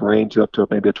 cc brain to up to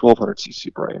maybe a 1200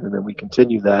 cc brain, and then we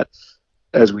continue that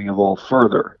as we evolve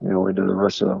further into the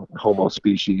rest of the Homo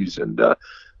species, and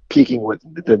peaking with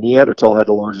the Neanderthal had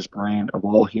the largest brain of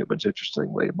all humans.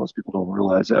 Interestingly, most people don't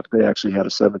realize that, but they actually had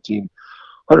a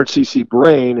 1700 cc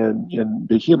brain, and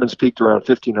the humans peaked around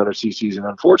 1500 cc's, and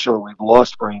unfortunately we've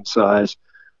lost brain size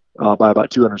by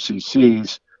about 200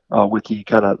 cc's with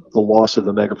the loss of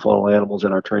the megafaunal animals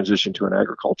in our transition to an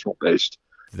agricultural based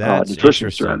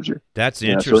nutrition strategy. That's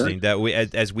interesting. That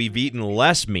as we've eaten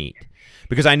less meat,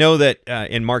 because I know that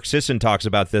and Mark Sisson talks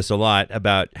about this a lot,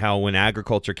 about how when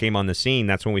agriculture came on the scene,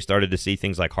 that's when we started to see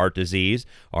things like heart disease,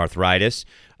 arthritis,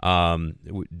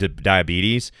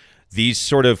 diabetes. These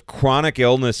sort of chronic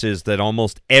illnesses that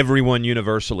almost everyone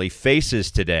universally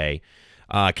faces today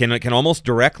can almost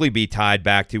directly be tied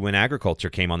back to when agriculture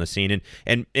came on the scene,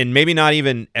 and maybe not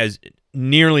even as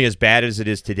nearly as bad as it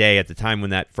is today at the time when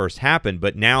that first happened,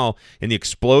 but now in the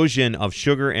explosion of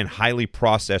sugar and highly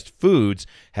processed foods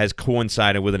has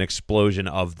coincided with an explosion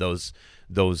of those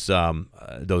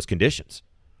conditions.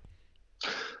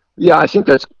 Yeah, I think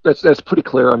that's pretty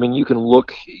clear. I mean, you can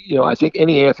look. I think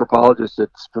any anthropologist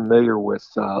that's familiar with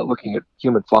looking at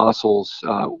human fossils,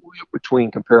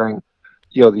 between comparing,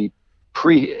 the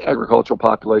pre-agricultural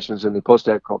populations and the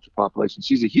post-agricultural populations,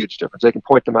 sees a huge difference. They can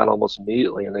point them out almost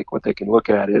immediately, and what they can look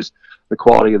at is the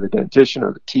quality of the dentition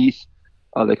or the teeth.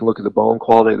 They can look at the bone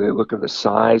quality. They look at the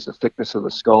size, the thickness of the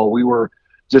skull. We were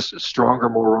just stronger,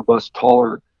 more robust,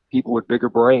 taller people with bigger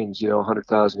brains,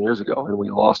 100,000 years ago, and we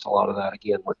lost a lot of that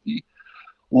again with the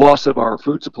loss of our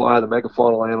food supply, the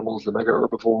megafaunal animals, the mega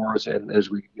herbivores, and as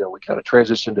we kind of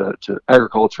transitioned to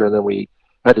agriculture, and then we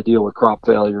had to deal with crop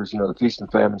failures. The feast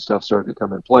and famine stuff started to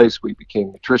come in place. We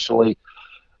became nutritionally.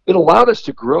 It allowed us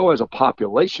to grow as a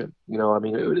population. I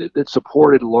mean, it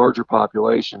supported larger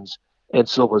populations and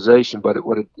civilization, but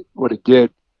what it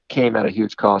did came at a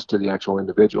huge cost to the actual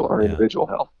individual, our individual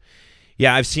health.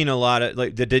 Yeah, I've seen a lot of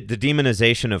the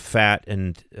demonization of fat,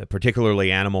 and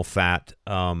particularly animal fat,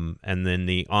 and then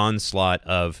the onslaught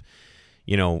of,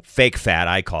 fake fat,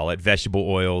 I call it, vegetable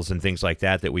oils and things like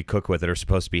that we cook with that are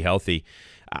supposed to be healthy.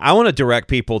 I want to direct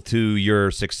people to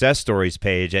your success stories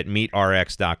page at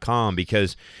meatrx.com,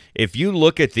 because if you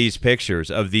look at these pictures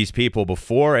of these people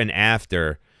before and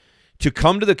after, to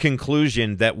come to the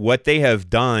conclusion that what they have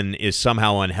done is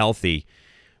somehow unhealthy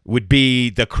would be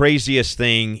the craziest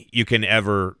thing you can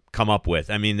ever come up with.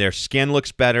 I mean, their skin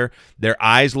looks better, their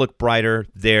eyes look brighter,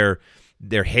 their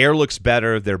hair looks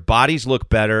better, their bodies look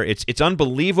better. It's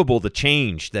unbelievable the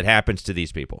change that happens to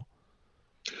these people.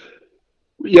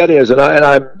 Yeah, it is, and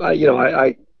I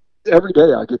every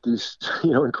day I get these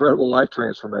incredible life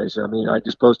transformation. I mean, I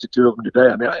just posted 2 of them today.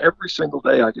 I mean, every single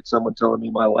day I get someone telling me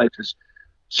my life has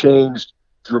changed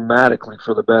dramatically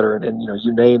for the better, and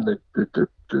you name the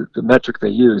metric they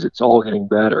use, it's all getting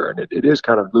better. And it is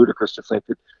kind of ludicrous to think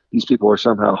that these people are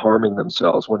somehow harming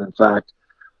themselves when in fact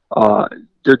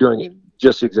they're doing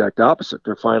just the exact opposite.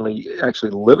 They're finally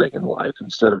actually living in life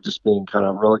instead of just being kind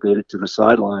of relegated to the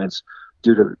sidelines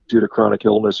due to chronic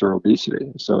illness or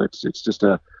obesity. So it's just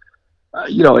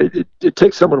it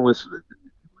takes someone with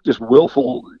just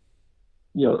willful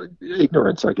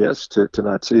ignorance, I guess, to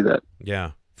not see that.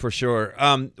 Yeah, for sure.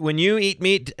 When you eat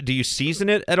meat, do you season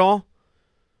it at all?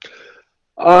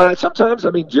 Sometimes.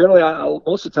 I mean, generally,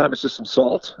 most of the time it's just some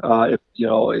salt.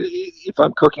 If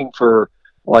I'm cooking for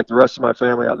like the rest of my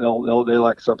family, they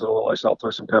like something a little light. I'll throw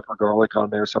some pepper, garlic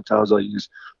on there. Sometimes I'll use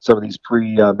some of these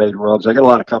pre-made rubs. I get a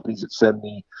lot of companies that send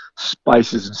me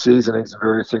spices and seasonings and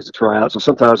various things to try out. So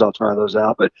sometimes I'll try those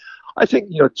out. But I think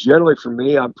generally for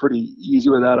me, I'm pretty easy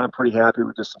with that. I'm pretty happy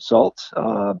with just some salt.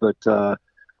 But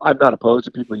I'm not opposed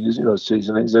to people using those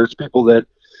seasonings. There's people that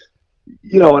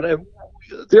and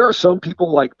there are some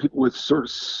people, like people with sort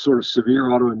of severe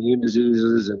autoimmune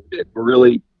diseases and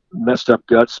really messed up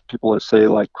guts, people that say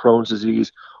like Crohn's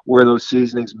disease, where those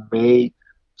seasonings may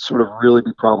sort of really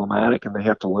be problematic and they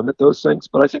have to limit those things.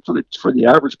 But I think for the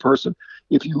average person,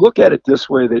 if you look at it this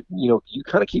way, that you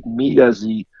kind of keep meat as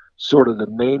the sort of the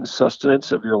main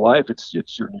sustenance of your life, it's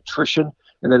your nutrition,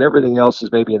 and then everything else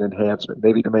is maybe an enhancement,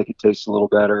 maybe to make it taste a little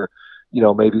better,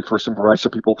 maybe for some variety.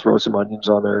 Some people throw some onions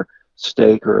on their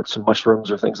steak or some mushrooms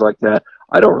or things like that.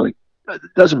 It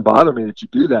doesn't bother me that you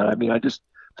do that. I mean, I just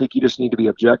think you just need to be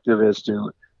objective as to,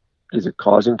 is it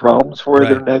causing problems for you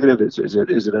that are negative? Is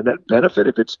it a net benefit?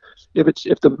 If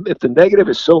the negative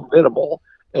is so minimal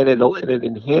and it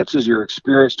enhances your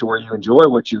experience to where you enjoy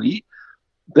what you eat,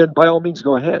 then by all means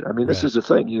go ahead. I mean, this is the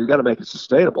thing. You got to make it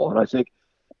sustainable. And I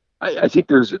think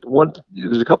there's a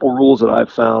couple of rules that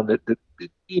I've found that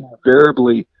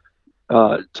invariably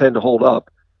tend to hold up.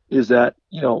 Is that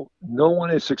no one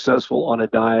is successful on a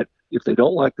diet if they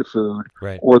don't like the food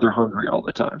or they're hungry all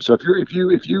the time. So if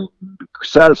you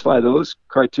satisfy those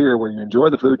criteria where you enjoy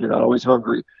the food, you're not always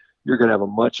hungry, you're going to have a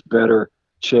much better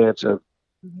chance of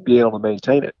being able to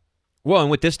maintain it. Well,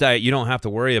 and with this diet, you don't have to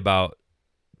worry about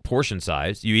portion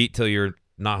size. You eat till you're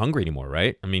not hungry anymore,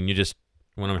 right? I mean,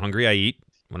 when I'm hungry, I eat.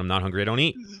 When I'm not hungry, I don't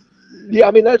eat. Yeah,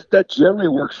 I mean, that generally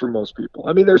works for most people.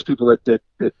 I mean, there's people that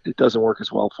it doesn't work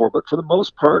as well for, but for the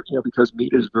most part, because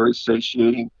meat is very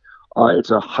satiating,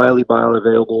 it's a highly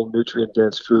bioavailable,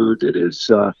 nutrient-dense food. It is,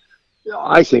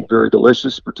 I think, very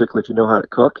delicious, particularly if you know how to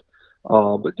cook.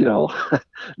 But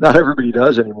not everybody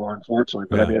does anymore, unfortunately.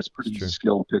 But I mean, it's a pretty easy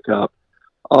skill to pick up.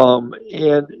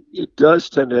 And it does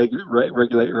tend to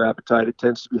regulate your appetite. It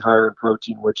tends to be higher in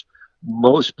protein, which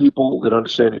most people that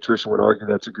understand nutrition would argue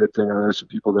that's a good thing. And there's some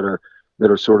people that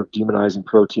are sort of demonizing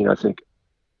protein. I think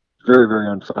very, very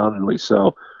unfoundedly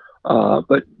so.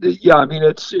 But yeah, I mean,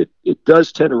 it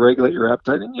does tend to regulate your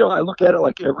appetite. And I look at it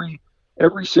like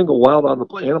every single wild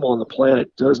animal on the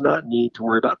planet does not need to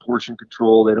worry about portion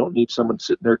control. They don't need someone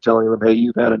sitting there telling them, "Hey,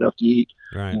 you've had enough to eat.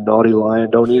 Right. You naughty lion,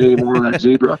 don't eat any more of that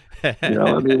zebra."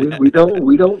 I mean, we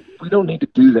don't need to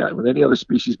do that with any other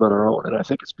species but our own. And I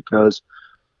think it's because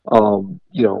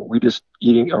we just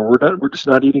eating, or we're just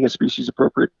not eating a species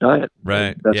appropriate diet.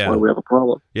 Right. And that's why we have a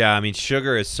problem. Yeah. I mean,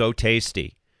 sugar is so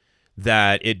tasty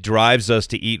that it drives us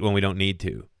to eat when we don't need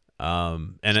to.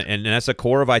 And that's the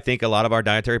core of, I think, a lot of our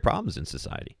dietary problems in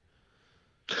society.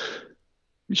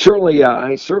 Certainly,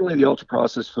 yeah. Certainly the ultra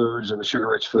processed foods and the sugar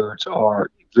rich foods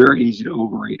are very easy to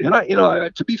overeat.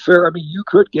 And to be fair, I mean, you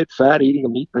could get fat eating a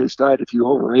meat based diet if you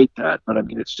overate that. But I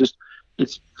mean, it's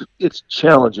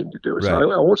challenging to do it. Right.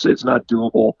 So I won't say it's not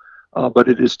doable, but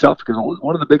it is tough because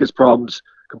one of the biggest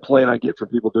complaint I get from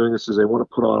people doing this is they want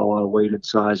to put on a lot of weight and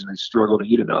size and they struggle to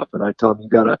eat enough. And I tell them, you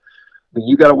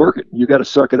gotta work it. You gotta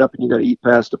suck it up and you gotta eat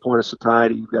past the point of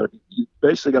satiety. You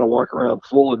basically gotta walk around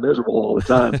full and miserable all the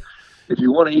time if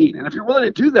you want to eat. And if you're willing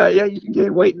to do that, yeah, you can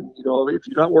gain weight. And if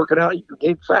you're not working out, you can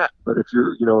gain fat. But if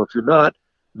you're not,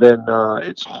 then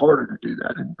it's harder to do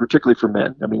that, and particularly for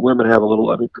men. I mean, women have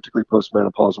particularly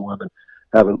postmenopausal women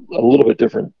have a little bit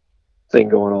different thing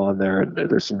going on there, and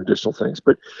there's some additional things.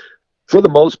 But for the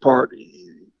most part,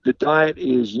 the diet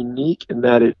is unique in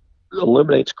that it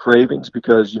eliminates cravings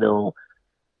because,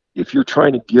 if you're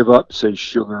trying to give up, say,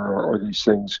 sugar or these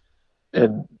things,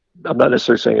 and I'm not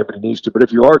necessarily saying everybody needs to, but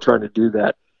if you are trying to do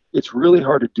that, it's really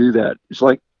hard to do that. It's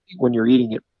like when you're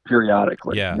eating it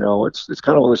periodically. Yeah. It's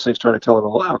kind of one of those things trying to tell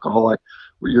an alcoholic,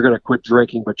 well, you're going to quit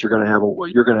drinking, but you're going to have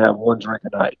one drink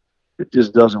a night. It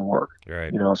just doesn't work.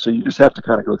 Right. So you just have to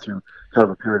kind of go through kind of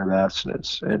a period of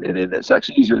abstinence, and it's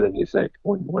actually easier than you think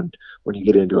when you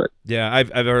get into it. Yeah,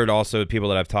 I've heard also people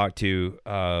that I've talked to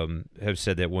have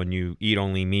said that when you eat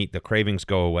only meat, the cravings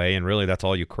go away, and really that's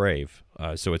all you crave.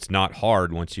 So it's not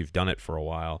hard once you've done it for a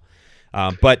while.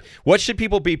 But what should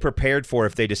people be prepared for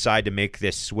if they decide to make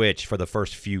this switch for the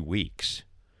first few weeks?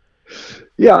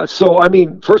 Yeah, so I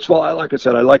mean, first of all, like I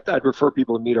said, I'd refer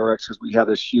people to MeatRx because we have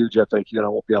this huge FAQ, and I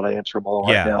won't be able to answer them all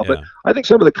right now. Yeah. But I think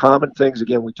some of the common things,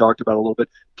 again, we talked about a little bit.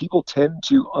 People tend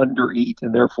to undereat,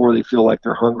 and therefore they feel like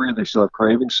they're hungry and they still have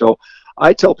cravings. So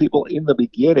I tell people in the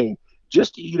beginning,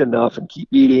 just eat enough and keep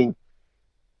eating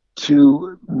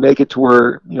to make it to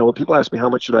where, when people ask me how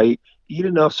much should I eat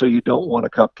enough so you don't want a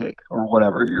cupcake or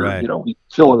whatever. We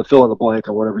fill in the blank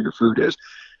on whatever your food is.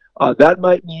 That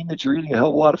might mean that you're eating a hell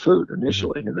of a lot of food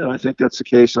initially, and then I think that's the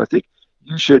case. And I think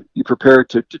you should be prepared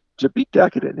to be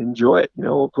decadent, enjoy it.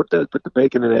 Put the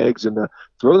bacon and eggs, and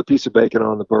throw the piece of bacon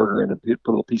on the burger, and put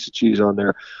a little piece of cheese on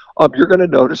there. You're going to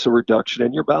notice a reduction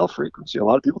in your bowel frequency. A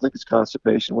lot of people think it's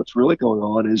constipation. What's really going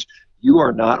on is you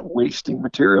are not wasting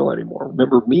material anymore.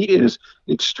 Remember, meat is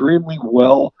extremely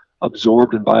well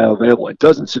absorbed and bioavailable. It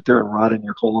doesn't sit there and rot in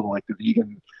your colon like the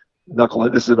vegan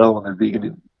knucklehead. This is another one, the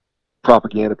vegan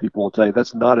propaganda people will tell you.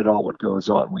 That's not at all what goes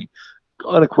on. We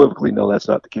unequivocally know that's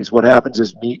not the case. What happens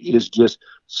is meat is just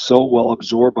so well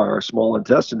absorbed by our small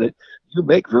intestine that you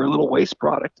make very little waste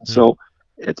product. And so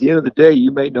at the end of the day,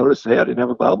 you may notice, hey, I didn't have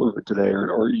a bowel movement today,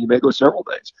 or you may go several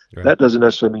days. Right. That doesn't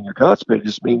necessarily mean you're constipated. It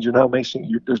just means you're not wasting.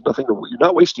 You're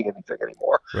not wasting anything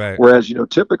anymore. Right. Whereas,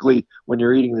 typically when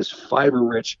you're eating this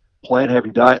fiber-rich, plant-heavy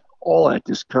diet, all that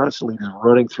is constantly just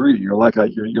running through you. You're like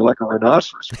a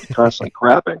rhinoceros, constantly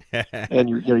crapping, and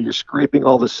you're scraping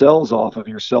all the cells off of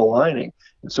your cell lining.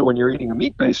 And so when you're eating a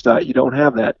meat-based diet, you don't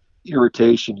have that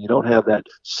irritation. You don't have that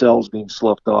cells being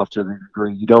sloughed off to the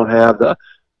degree. You don't have the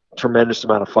tremendous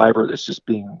amount of fiber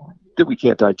that we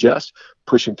can't digest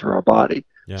pushing through our body.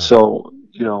 Yeah. So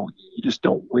you just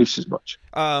don't waste as much.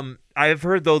 I've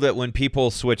heard though that when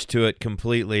people switch to it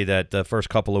completely, that the first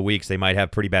couple of weeks they might have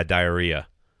pretty bad diarrhea.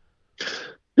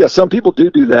 Yeah, some people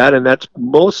do that, and that's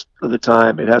most of the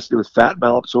time it has to do with fat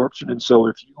malabsorption. And so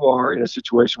if you are in a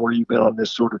situation where you've been on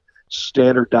this sort of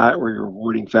standard diet where you're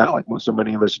avoiding fat like so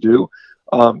many of us do,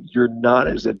 you're not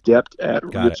as adept at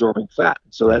reabsorbing fat.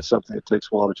 So that's something that takes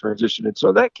a while to transition. And so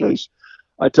in that case,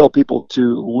 I tell people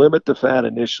to limit the fat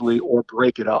initially or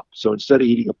break it up. So instead of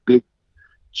eating a big,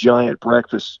 giant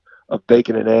breakfast of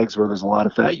bacon and eggs where there's a lot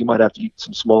of fat, you might have to eat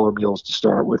some smaller meals to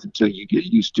start with until you get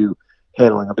used to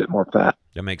handling a bit more fat.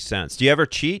 That makes sense. Do you ever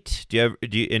cheat?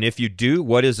 And if you do,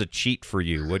 what is a cheat for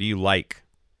you? What do you like?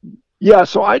 Yeah,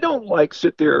 so I don't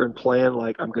sit there and plan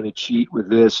like I'm going to cheat with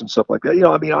this and stuff like that.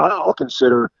 I'll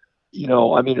consider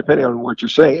I mean, depending on what you're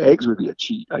saying, eggs would be a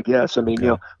cheat, I guess. I mean,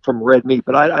 Okay. from red meat,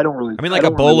 but I don't really, I mean, I like a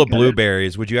don't really bowl of get it.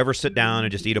 blueberries. Would you ever sit down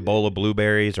and just eat a bowl of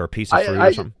blueberries or a piece of I, fruit or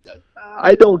I, something?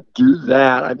 I don't do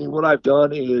that. I mean, what I've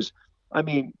done is, I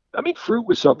mean, fruit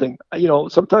was something,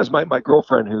 sometimes my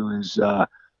girlfriend who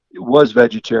was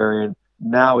vegetarian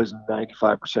now is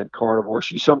 95% carnivore.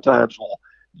 She sometimes will,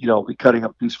 be cutting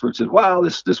up a piece of fruit and says, wow,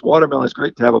 this watermelon is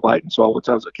great to have a bite. And so I will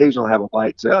occasionally have a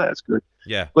bite and say, oh, that's good.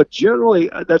 Yeah. But generally,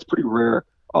 that's pretty rare.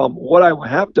 What I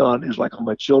have done is like on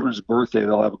my children's birthday,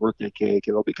 they'll have a birthday cake,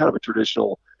 and it'll be kind of a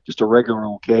traditional, just a regular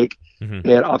old cake. Hmm.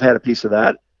 And I've had a piece of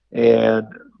that. And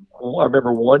I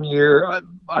remember one year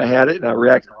I had it and I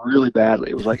reacted really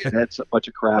badly. It was like it had a bunch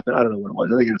of crap, and I don't know what it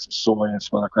was. I think it had some soy and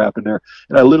some other crap in there,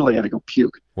 and I literally had to go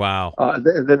puke. Wow. And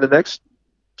then the next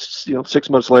 6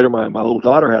 months later, my little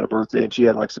daughter had a birthday and she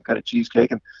had like some kind of cheesecake.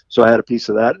 And so I had a piece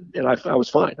of that and I was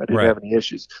fine. I didn't Right. have any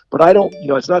issues. But I don't,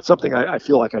 it's not something I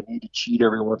feel like I need to cheat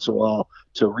every once in a while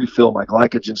to refill my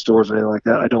glycogen stores or anything like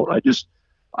that. I don't.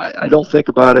 I don't think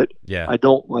about it. Yeah. I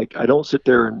don't sit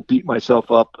there and beat myself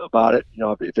up about it.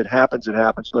 If it happens, it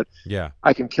happens. But Yeah.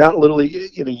 I can count literally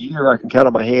in a year, I can count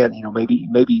on my hand,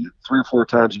 maybe 3 or 4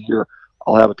 times a year,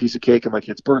 I'll have a piece of cake on my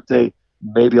kid's birthday.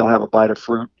 Maybe I'll have a bite of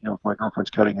fruit, if my girlfriend's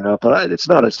cutting it up. But it's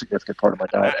not a significant part of my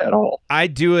diet at all. I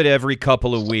do it every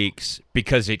couple of weeks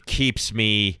because it keeps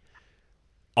me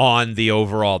on the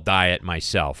overall diet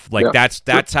myself. Like Yeah.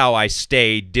 that's how I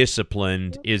stay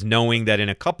disciplined, is knowing that in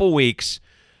a couple weeks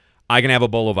I can have a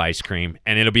bowl of ice cream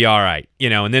and it'll be all right,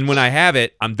 and then when I have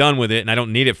it, I'm done with it and I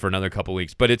don't need it for another couple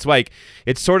weeks. But it's like,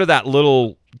 it's sort of that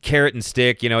little carrot and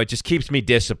stick, it just keeps me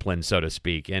disciplined, so to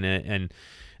speak. And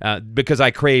because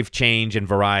I crave change and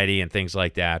variety and things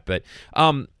like that. But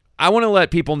I want to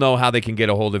let people know how they can get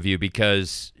a hold of you,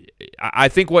 because I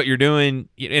think what you're doing,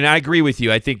 and I agree with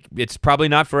you, I think it's probably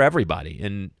not for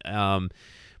everybody.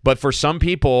 But for some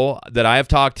people that I have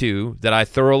talked to, that I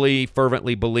thoroughly,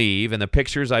 fervently believe, and the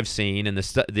pictures I've seen and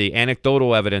the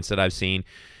anecdotal evidence that I've seen,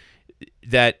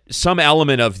 that some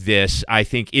element of this, I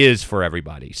think, is for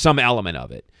everybody, some element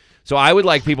of it. So I would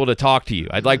like people to talk to you.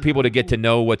 I'd like people to get to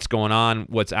know what's going on,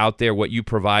 what's out there, what you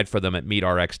provide for them at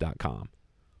meetrx.com.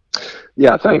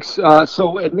 Yeah, thanks.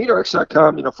 So at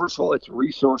meetrx.com, first of all, it's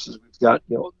resources. We've got,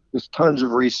 there's tons of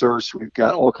research. We've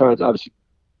got all kinds, obviously,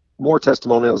 more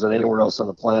testimonials than anywhere else on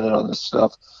the planet on this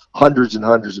stuff. Hundreds and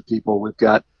hundreds of people. We've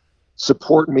got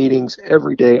support meetings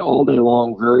every day, all day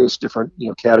long, various different,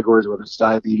 categories, whether it's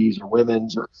diabetes or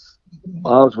women's or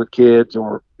moms with kids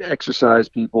or exercise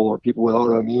people or people with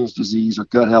autoimmune disease or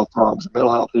gut health problems or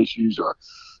mental health issues or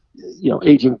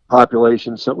aging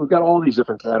population. So we've got all these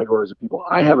different categories of people.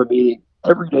 I have a meeting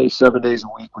every day, 7 days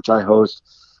a week, which I host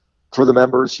for the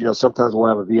members. Sometimes we'll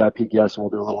have a VIP guest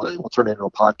and we'll turn it into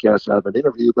a podcast out of an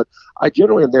interview, but I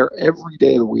generally am there every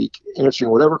day of the week answering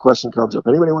whatever question comes up.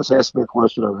 Anybody wants to ask me a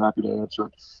question, I'm happy to answer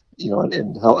it,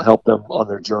 and help them on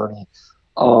their journey.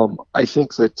 I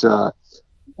think that,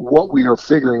 what we are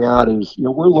figuring out is,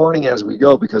 we're learning as we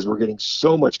go, because we're getting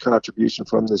so much contribution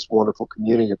from this wonderful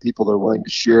community of people that are willing to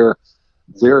share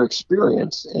their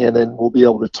experience. And then we'll be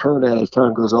able to turn that as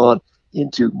time goes on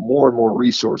into more and more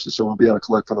resources. So we'll be able to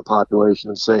collect from the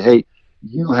population and say, hey,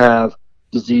 you have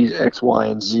disease X, Y,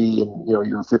 and Z, and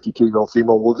you're a 52-year-old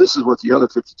female. Well, this is what the other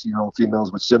 52-year-old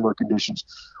females with similar conditions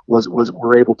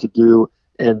were able to do,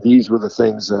 and these were the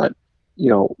things that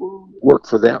work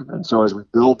for them. And so as we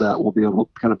build that, we'll be able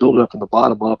to kind of build it up from the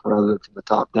bottom up rather than from the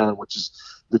top down, which is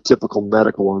the typical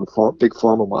medical or the big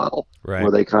pharma model, Right.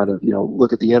 where they kind of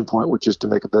look at the end point, which is to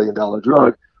make $1 billion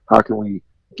drug. How can we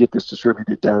get this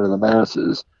distributed down to the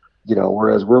masses?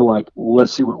 Whereas we're like,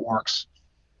 let's see what works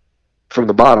from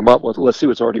the bottom up. Let's see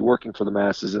what's already working for the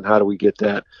masses, and how do we get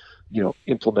that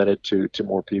implemented to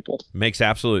more people. Makes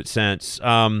absolute sense.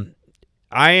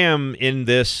 I am in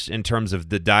this in terms of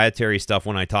the dietary stuff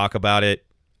when I talk about it,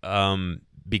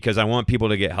 because I want people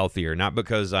to get healthier, not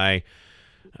because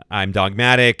I'm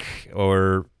dogmatic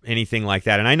or anything like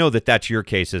that. And I know that that's your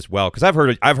case as well, because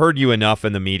I've heard you enough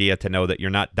in the media to know that you're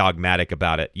not dogmatic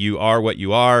about it. You are what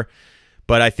you are,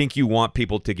 but I think you want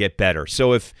people to get better.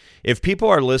 So if people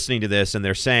are listening to this and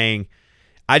they're saying,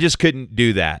 I just couldn't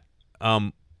do that,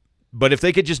 but if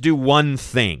they could just do one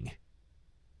thing,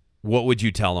 what would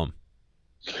you tell them?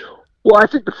 Well, I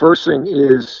think the first thing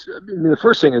is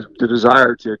the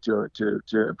desire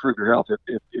to improve your health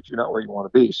if you're not where you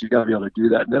want to be. So you got to be able to do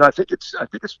that. And then I think it's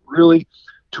really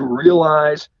to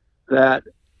realize that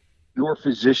your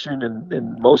physician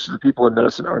and most of the people in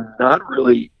medicine are not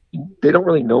really, they don't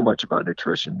really know much about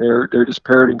nutrition. They're just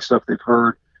parroting stuff they've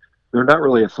heard. They're not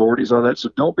really authorities on that. So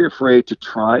don't be afraid to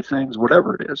try things,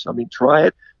 whatever it is. I mean, try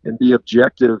it and be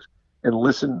objective and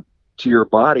listen to your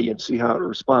body and see how it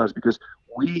responds, because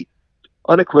we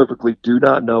unequivocally do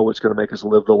not know what's going to make us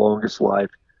live the longest life.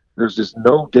 There's just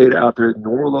no data out there,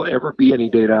 nor will there ever be any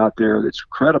data out there that's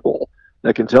credible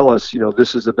that can tell us,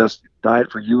 this is the best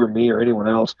diet for you or me or anyone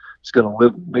else. It's going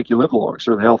to make you live the longest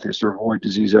or the healthiest or avoid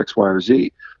disease X, Y, or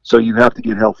Z. So you have to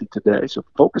get healthy today. So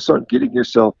focus on getting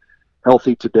yourself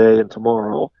healthy today and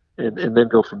tomorrow, and then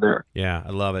go from there. Yeah, I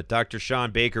love it. Dr.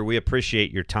 Shawn Baker, we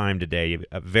appreciate your time today.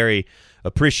 Very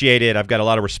appreciate it. I've got a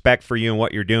lot of respect for you and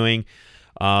what you're doing.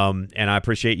 And I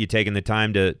appreciate you taking the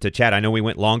time to chat. I know we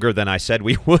went longer than I said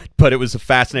we would, but it was a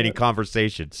fascinating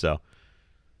conversation. So,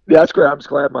 yeah, that's great. I'm just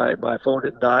glad my phone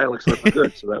didn't die. It looks like we're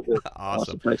good, so that worked.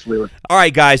 Awesome. Thanks, Leland. All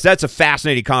right, guys, that's a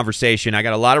fascinating conversation. I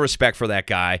got a lot of respect for that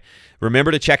guy.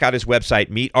 Remember to check out his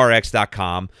website,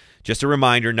 meetrx.com. Just a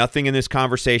reminder, nothing in this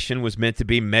conversation was meant to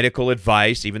be medical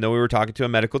advice, even though we were talking to a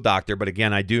medical doctor. But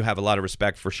again, I do have a lot of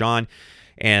respect for Shawn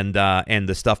and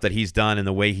the stuff that he's done and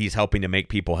the way he's helping to make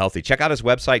people healthy. Check out his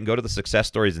website and go to the success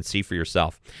stories and see for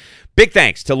yourself. Big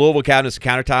thanks to Louisville Cabinets and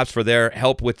Countertops for their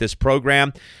help with this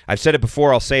program. I've said it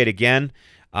before, I'll say it again.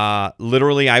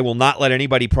 Literally, I will not let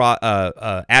anybody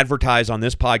advertise on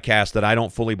this podcast that I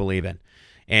don't fully believe in.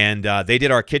 And they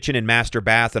did our kitchen and master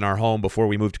bath in our home before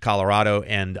we moved to Colorado,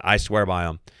 and I swear by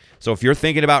them. So if you're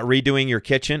thinking about redoing your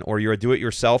kitchen, or you're a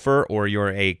do-it-yourselfer, or you're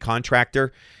a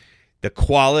contractor, the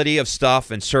quality of stuff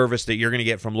and service that you're going to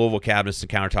get from Louisville Cabinets and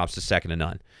Countertops is second to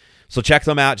none. So check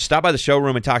them out. Stop by the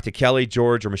showroom and talk to Kelly,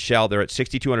 George, or Michelle. They're at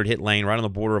 6200 Hit Lane, right on the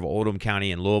border of Oldham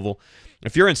County and Louisville.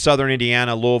 If you're in southern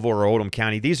Indiana, Louisville, or Oldham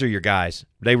County, these are your guys.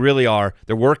 They really are.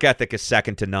 Their work ethic is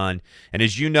second to none. And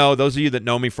as you know, those of you that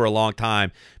know me for a long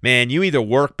time, man, you either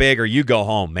work big or you go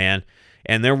home, man.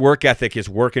 And their work ethic is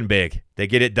working big. They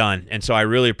get it done. And so I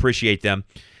really appreciate them.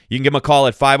 You can give them a call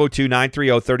at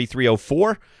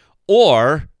 502-930-3304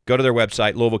 or go to their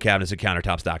website,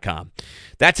 LouisvilleCabinetsandCountertops.com.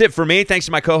 That's it for me. Thanks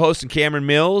to my co-host and Cameron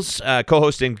Mills,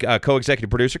 co-host and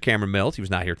co-executive producer Cameron Mills. He was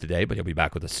not here today, but he'll be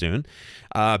back with us soon.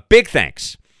 Big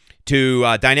thanks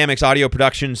to Dynamics Audio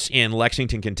Productions in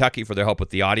Lexington, Kentucky for their help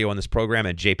with the audio on this program,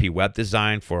 and JP Web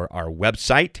Design for our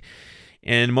website.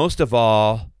 And most of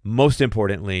all, most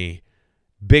importantly,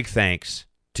 big thanks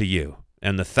to you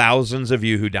and the thousands of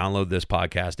you who download this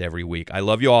podcast every week. I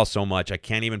love you all so much. I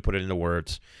can't even put it into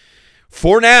words.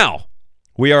 For now,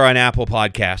 we are on Apple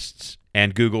Podcasts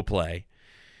and Google Play.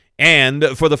 And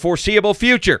for the foreseeable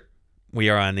future, we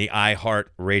are on the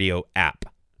iHeartRadio app.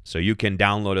 So you can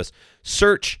download us,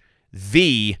 search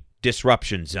The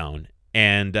Disruption Zone,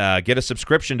 and get a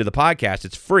subscription to the podcast.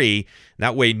 It's free.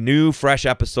 That way, new, fresh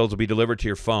episodes will be delivered to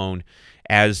your phone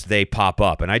as they pop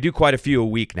up. And I do quite a few a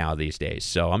week now these days.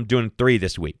 So I'm doing 3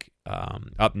 this week.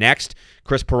 Up next,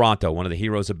 Chris Peranto, one of the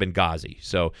heroes of Benghazi.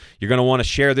 So you're going to want to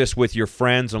share this with your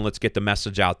friends, and let's get the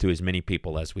message out to as many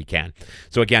people as we can.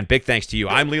 So again, big thanks to you.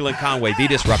 I'm Leland Conway, The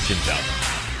Disruption Zone.